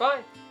 Fine.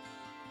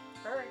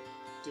 Alright.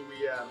 Do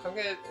we, I'm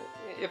gonna.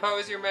 If I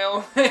was your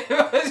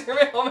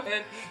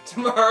mailman,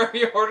 tomorrow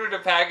you ordered a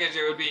package,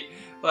 it would be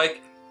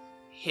like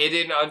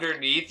hidden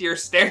underneath your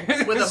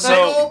stairs. with a So-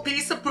 big old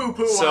piece of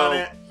poo-poo on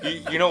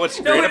it. You know what's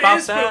No, great it about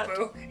is that?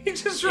 poo-poo. He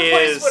just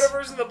replaced Is-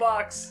 whatever's in the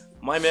box.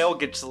 My mail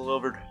gets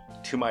delivered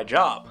to my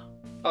job.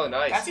 Oh,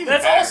 nice. That's even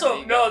That's better.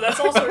 also that's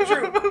also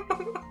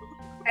true.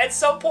 At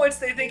some points,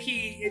 they think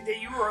that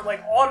you were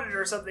like audited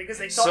or something because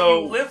they thought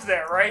So- you lived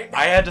there, right?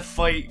 I had to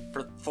fight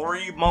for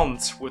 3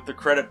 months with the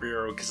credit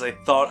bureau because I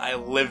thought I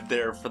lived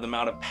there for the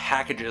amount of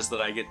packages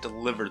that I get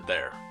delivered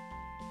there.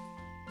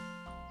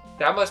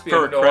 That must be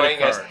For a credit annoying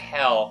as card.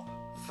 hell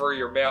for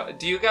your mail.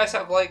 Do you guys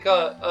have like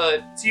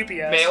a It's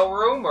UPS. mail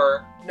room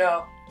or?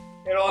 No,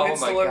 it all Oh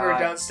gets my delivered God.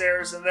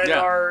 downstairs, and then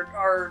Yeah.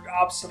 our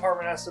ops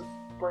department has to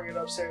bring it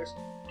upstairs.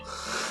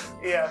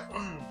 Yeah.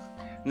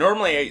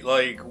 Normally,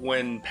 like,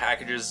 when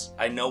packages,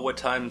 I know what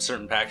time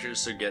certain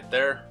packages should get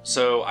there,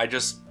 so I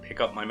just pick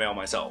up my mail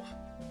myself.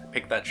 I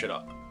pick that shit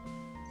up.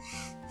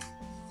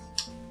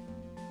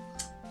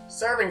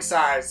 Serving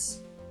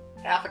size.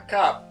 Half a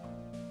cup.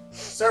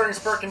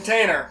 Servings per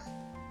container.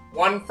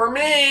 1 for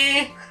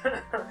me.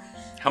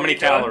 How many you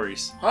done?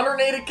 calories?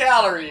 180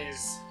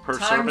 calories. Per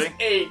times serving?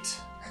 8.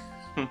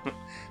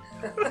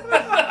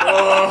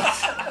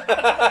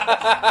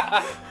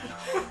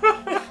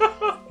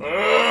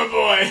 Oh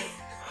boy.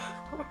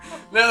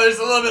 No, there's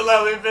a little bit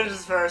left. Let me finish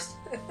this first.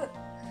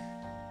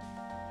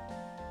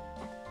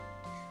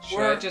 Should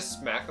I just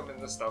smack him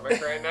in the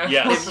stomach right now?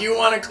 Yes. If you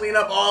want to clean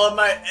up all of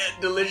my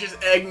delicious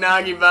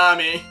eggnoggy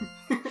vommy,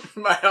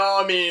 by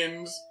all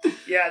means.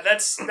 Yeah,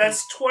 that's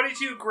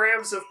 22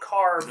 grams of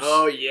carbs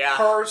Oh yeah.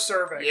 per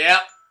serving.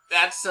 Yep.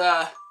 That's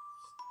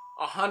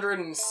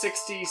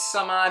 160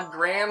 some odd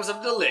grams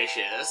of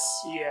delicious.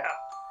 Yeah.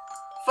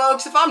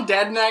 Folks, if I'm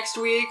dead next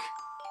week,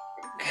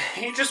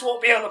 He just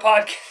won't be on the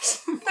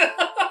podcast.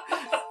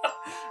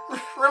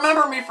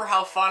 remember me for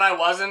how fun I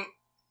wasn't.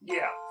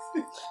 Yeah.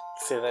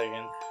 Say that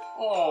again.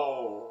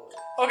 Oh.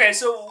 Okay,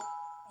 so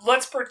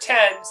let's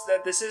pretend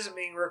that this isn't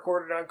being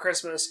recorded on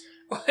Christmas.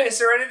 Is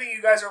there anything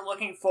you guys are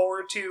looking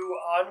forward to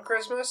on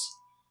Christmas?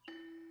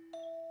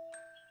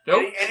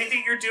 Nope.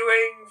 Anything you're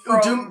doing Ooh,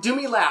 from... do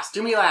me last.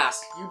 Do me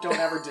last. You don't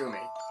ever do me.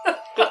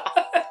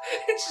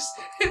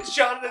 it's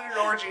Jonathan and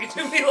Orgy.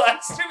 Do me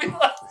last. Do me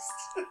last.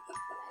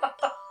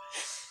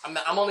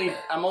 I'm only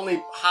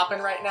hopping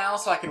right now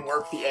so I can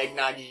work the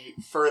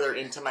eggnoggy further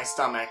into my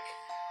stomach.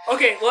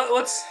 Okay,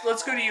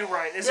 let's go to you,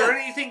 Ryan. Is there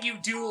Yeah. anything you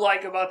do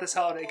like about this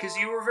holiday? Because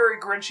you were very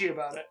grinchy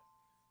about it.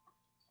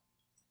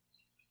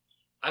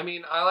 I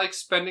mean, I like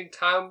spending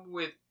time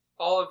with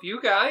all of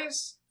you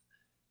guys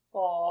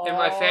Aww. and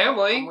my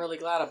family. I'm really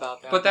glad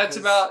about that. But that's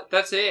because-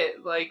 that's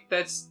it. Like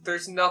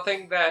there's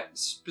nothing that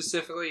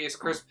specifically is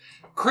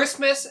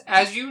Christmas,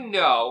 as you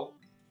know,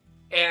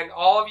 and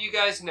all of you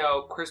guys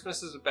know,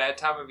 Christmas is a bad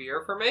time of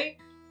year for me.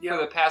 Yeah.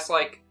 For the past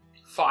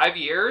 5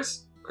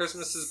 years,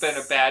 Christmas has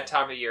been a bad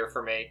time of year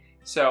for me.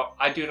 So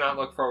I do not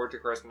look forward to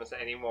Christmas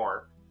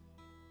anymore.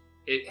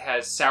 It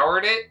has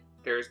soured it.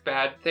 There's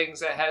bad things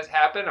that has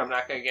happened. I'm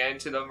not going to get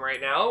into them right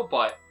now,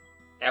 but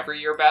every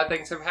year bad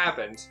things have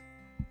happened.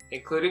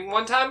 including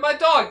one time my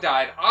dog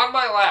died on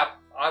my lap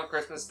on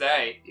Christmas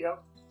Day.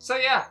 Yep. So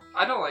yeah,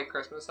 I don't like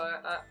Christmas.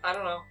 I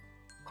don't know.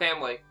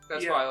 Family.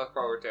 That's what I look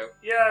forward to.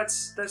 Yeah,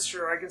 that's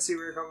true. I can see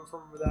where you're coming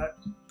from with that.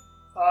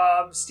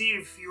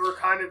 Steve, you were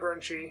kind of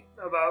grinchy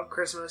about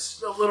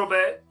Christmas a little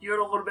bit. You had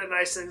a little bit of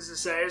nice things to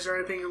say. Is there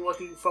anything you're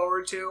looking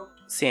forward to?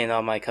 Seeing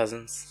all my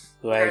cousins.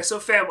 Okay, so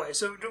family.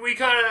 So do we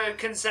kind of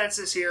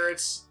consensus here?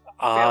 It's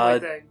a family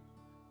thing.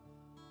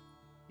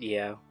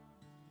 Yeah.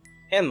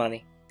 And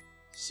money.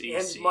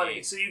 And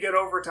money. So you get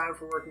overtime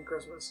for working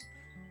Christmas.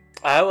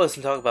 I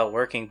wasn't talking about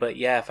working, but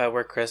yeah, if I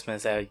work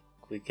Christmas, I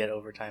would get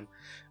overtime.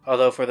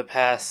 Although for the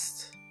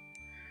past...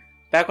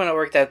 Back when I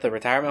worked at the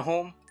retirement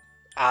home,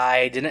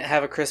 I didn't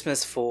have a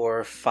Christmas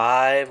for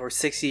 5 or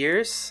 6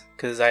 years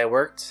because I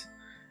worked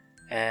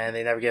and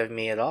they never gave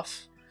me it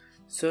off.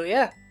 So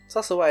yeah, it's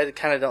also why I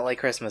kind of don't like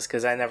Christmas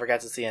because I never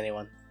got to see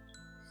anyone.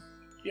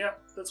 Yeah,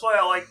 that's why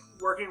I like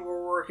working where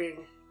we're working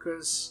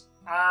because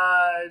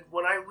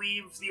when I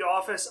leave the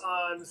office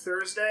on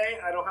Thursday,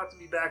 I don't have to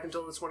be back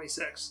until the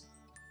 26th.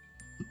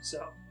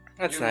 So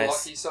that's you nice.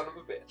 Lucky son of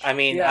a bitch. I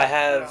mean, Yeah, I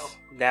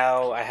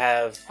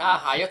have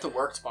Haha, you have to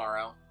work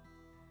tomorrow.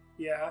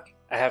 Yeah.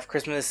 I have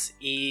Christmas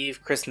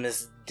Eve,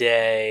 Christmas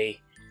Day,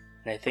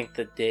 and I think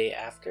the day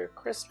after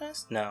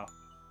Christmas? No.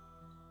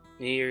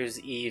 New Year's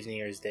Eve, New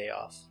Year's Day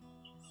off.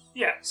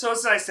 Yeah, so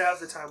it's nice to have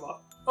the time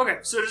off. Okay,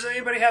 so does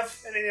anybody have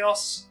anything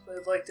else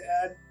they'd like to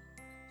add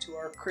to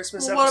our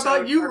Christmas Well, episode? what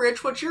about you,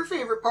 Rich? What's your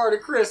favorite part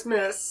of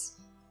Christmas?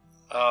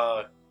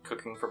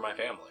 Cooking for my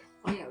family.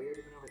 Oh yeah, we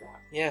already went over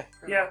that. Yeah.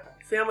 Yeah,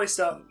 family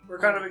stuff. We're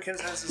kind of in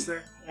consensus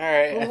there.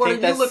 Alright, Well, what are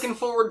you looking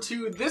forward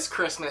to this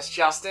Christmas,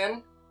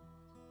 Justin?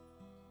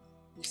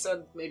 You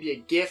said maybe a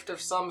gift of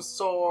some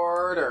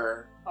sort,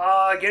 or...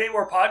 Getting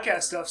more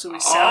podcast stuff so we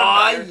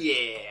sound better.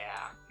 yeah.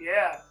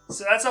 Yeah,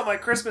 so that's on my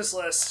Christmas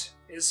list,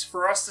 is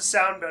for us to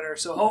sound better.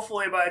 So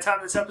hopefully by the time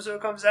this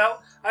episode comes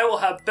out, I will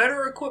have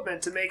better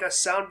equipment to make us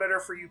sound better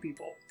for you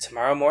people.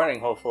 Tomorrow morning,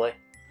 hopefully.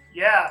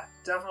 Yeah,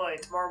 definitely,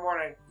 tomorrow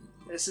morning.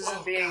 This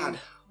isn't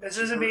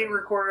being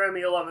recorded on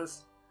the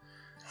 11th.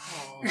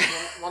 Oh,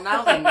 well,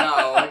 now they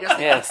know. I guess.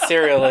 Yeah,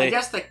 serially. I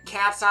guess the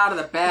cat's out of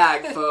the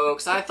bag,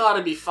 folks. I thought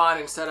it'd be fun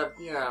instead of,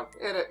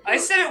 I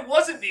said it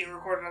wasn't being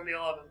recorded on the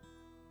 11th.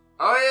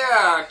 Oh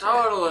yeah,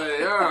 totally.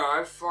 Yeah,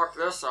 I fucked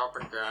this up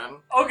again.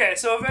 Okay,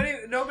 so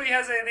if nobody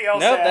has anything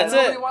else Nope, to add. that's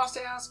Nobody it. wants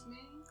to ask me.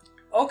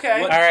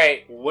 Okay.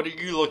 Alright, What are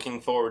you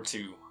looking forward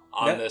to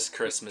on this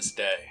Christmas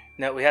day?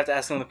 no, we have to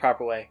ask them the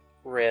proper way.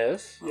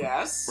 Riv.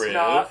 Yes. Riv.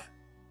 Nah.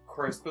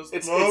 Christmas.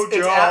 It's at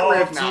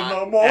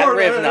Rivnot. At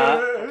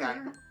Rivnot. Okay.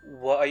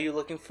 What are you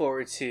looking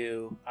forward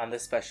to on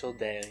this special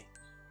day?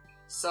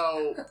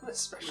 So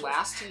Special.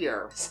 last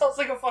year, Sounds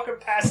like a fucking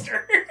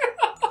pastor.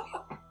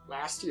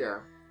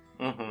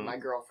 Mm-hmm. my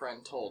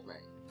girlfriend told me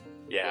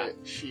Yeah. that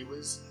she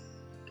was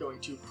going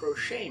to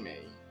crochet me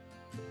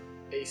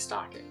a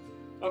stocking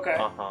Okay.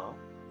 Uh-huh.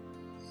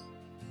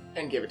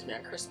 and give it to me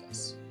on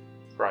Christmas.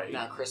 Right.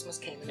 Now Christmas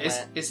came and Is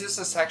went. this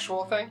a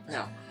sexual thing?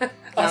 No.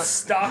 A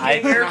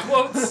stocking, air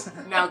quotes.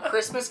 Now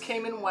Christmas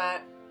came and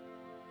went,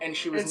 and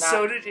she was And not.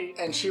 so did he.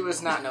 And she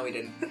was not. No, he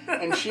didn't.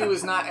 And she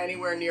was not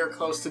anywhere near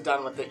close to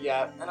done with it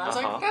yet. And I was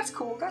Uh-huh. like, "That's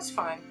cool. That's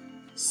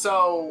fine."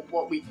 So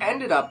what we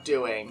ended up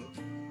doing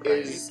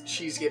is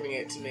she's giving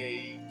it to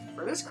me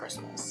for this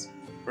Christmas,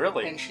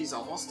 Really? and she's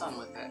almost done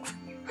with it.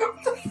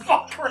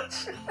 Fuck,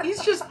 Rich.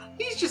 He's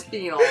just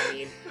being all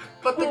mean.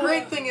 But the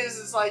great thing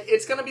is like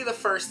it's gonna be the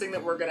first thing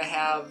that we're gonna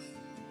have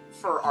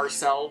for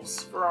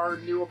ourselves for our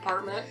new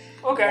apartment.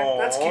 Okay,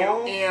 that's cute.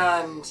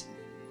 And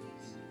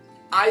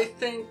I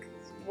think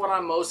what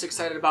I'm most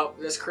excited about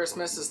this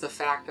Christmas is the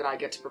fact that I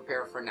get to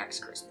prepare for next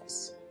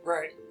Christmas.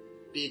 Right.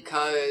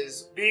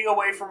 Because Being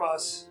away from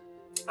us.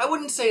 I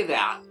wouldn't say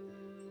that.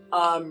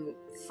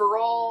 For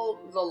all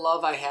the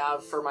love I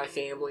have for my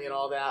family and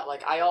all that,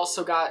 like I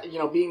also got,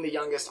 being the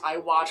youngest, I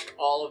watched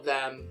all of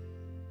them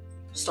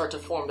start to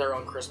form their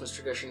own Christmas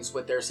traditions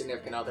with their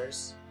significant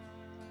others.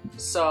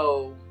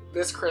 So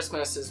this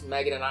Christmas is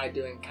Megan and I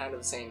doing kind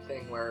of the same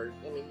thing where,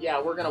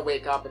 we're going to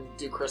wake up and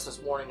do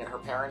Christmas morning at her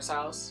parents'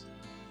 house.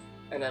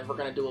 And then we're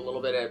going to do a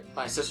little bit at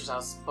my sister's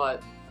house.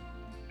 But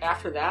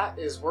after that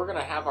is we're going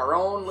to have our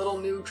own little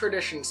new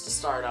traditions to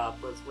start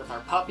up with our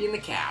puppy and the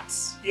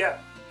cats. Yeah.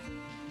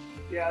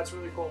 Yeah, it's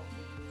really cool.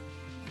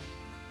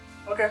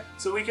 Okay,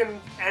 so we can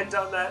end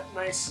on that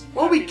nice...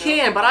 Well, we happy note.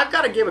 can, but I've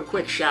got to give a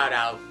quick shout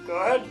out. Go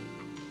ahead.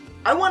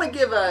 I want to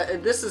give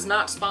this is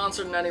not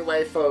sponsored in any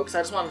way, folks.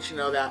 I just want to let you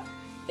know that.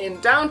 In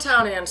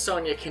downtown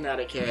Ansonia,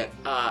 Connecticut,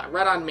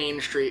 right on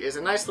Main Street, is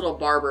a nice little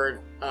barber,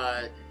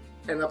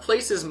 and the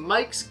place is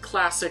Mike's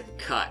Classic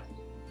Cut.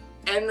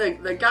 And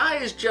the guy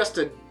is just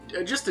a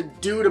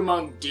dude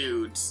among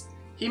dudes.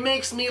 He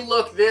makes me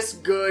look this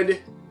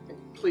good.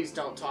 Please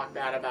don't talk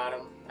bad about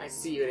him. I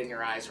see it in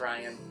your eyes,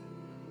 Ryan.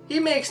 He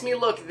makes me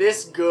look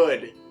this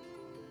good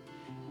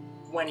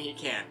when he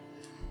can.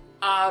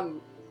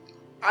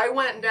 I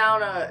went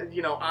down,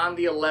 on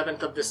the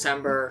 11th of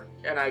December,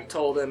 and I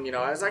told him,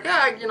 I was like,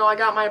 I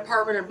got my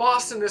apartment in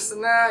Boston, this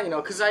and that,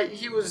 because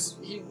he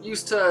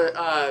used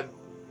to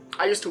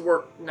I used to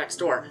work next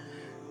door.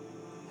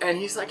 And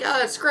he's like, yeah,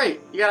 that's great.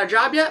 You got a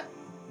job yet?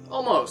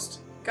 Almost.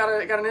 Got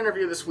an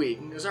interview this week.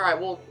 And he goes, all right,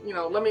 well, you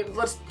know,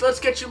 let's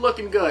get you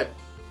looking good.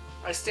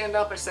 I stand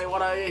up, I say,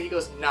 what are you? He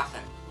goes,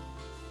 nothing.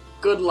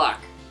 Good luck.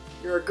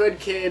 You're a good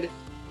kid.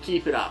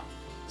 Keep it up.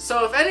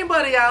 So if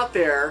anybody out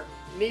there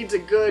needs a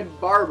good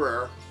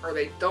barber, or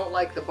they don't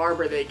like the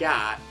barber they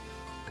got,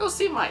 go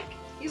see Mike.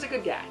 He's a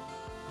good guy.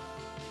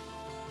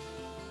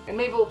 And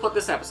maybe we'll put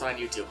this episode on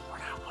YouTube. We're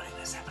not putting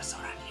this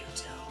episode on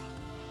YouTube.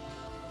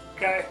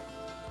 Okay.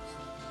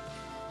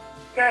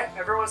 Okay,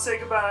 everyone say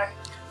goodbye.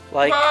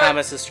 Like, Bye.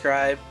 comment,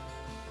 subscribe.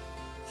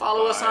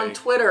 Follow us on Bye.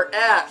 Twitter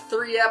at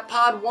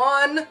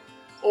 3EpPod1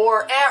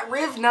 or at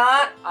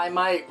Rivnot. I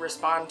might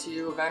respond to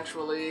you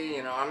eventually.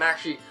 You know, I'm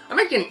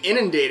getting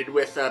inundated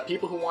with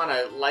people who want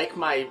to like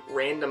my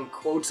random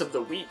quotes of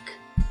the week.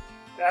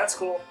 That's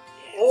cool.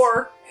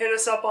 Or hit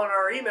us up on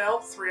our email,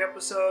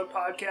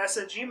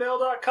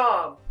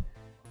 3episodepodcast@gmail.com.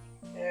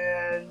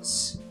 And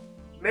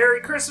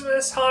Merry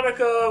Christmas,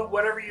 Hanukkah,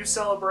 whatever you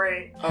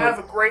celebrate. Oh. Have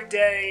a great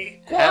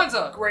day,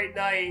 Kwanzaa. great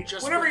night,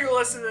 Just whenever for- you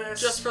listen to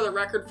this. Just for the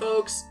record,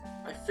 folks,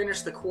 I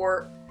finished the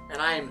quart, and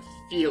I am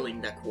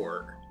feeling the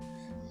quart.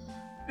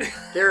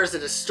 There is a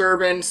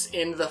disturbance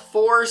in the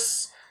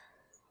force.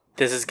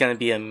 This is gonna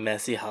be a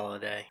messy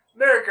holiday.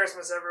 Merry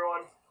Christmas,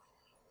 everyone.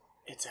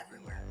 It's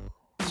everywhere.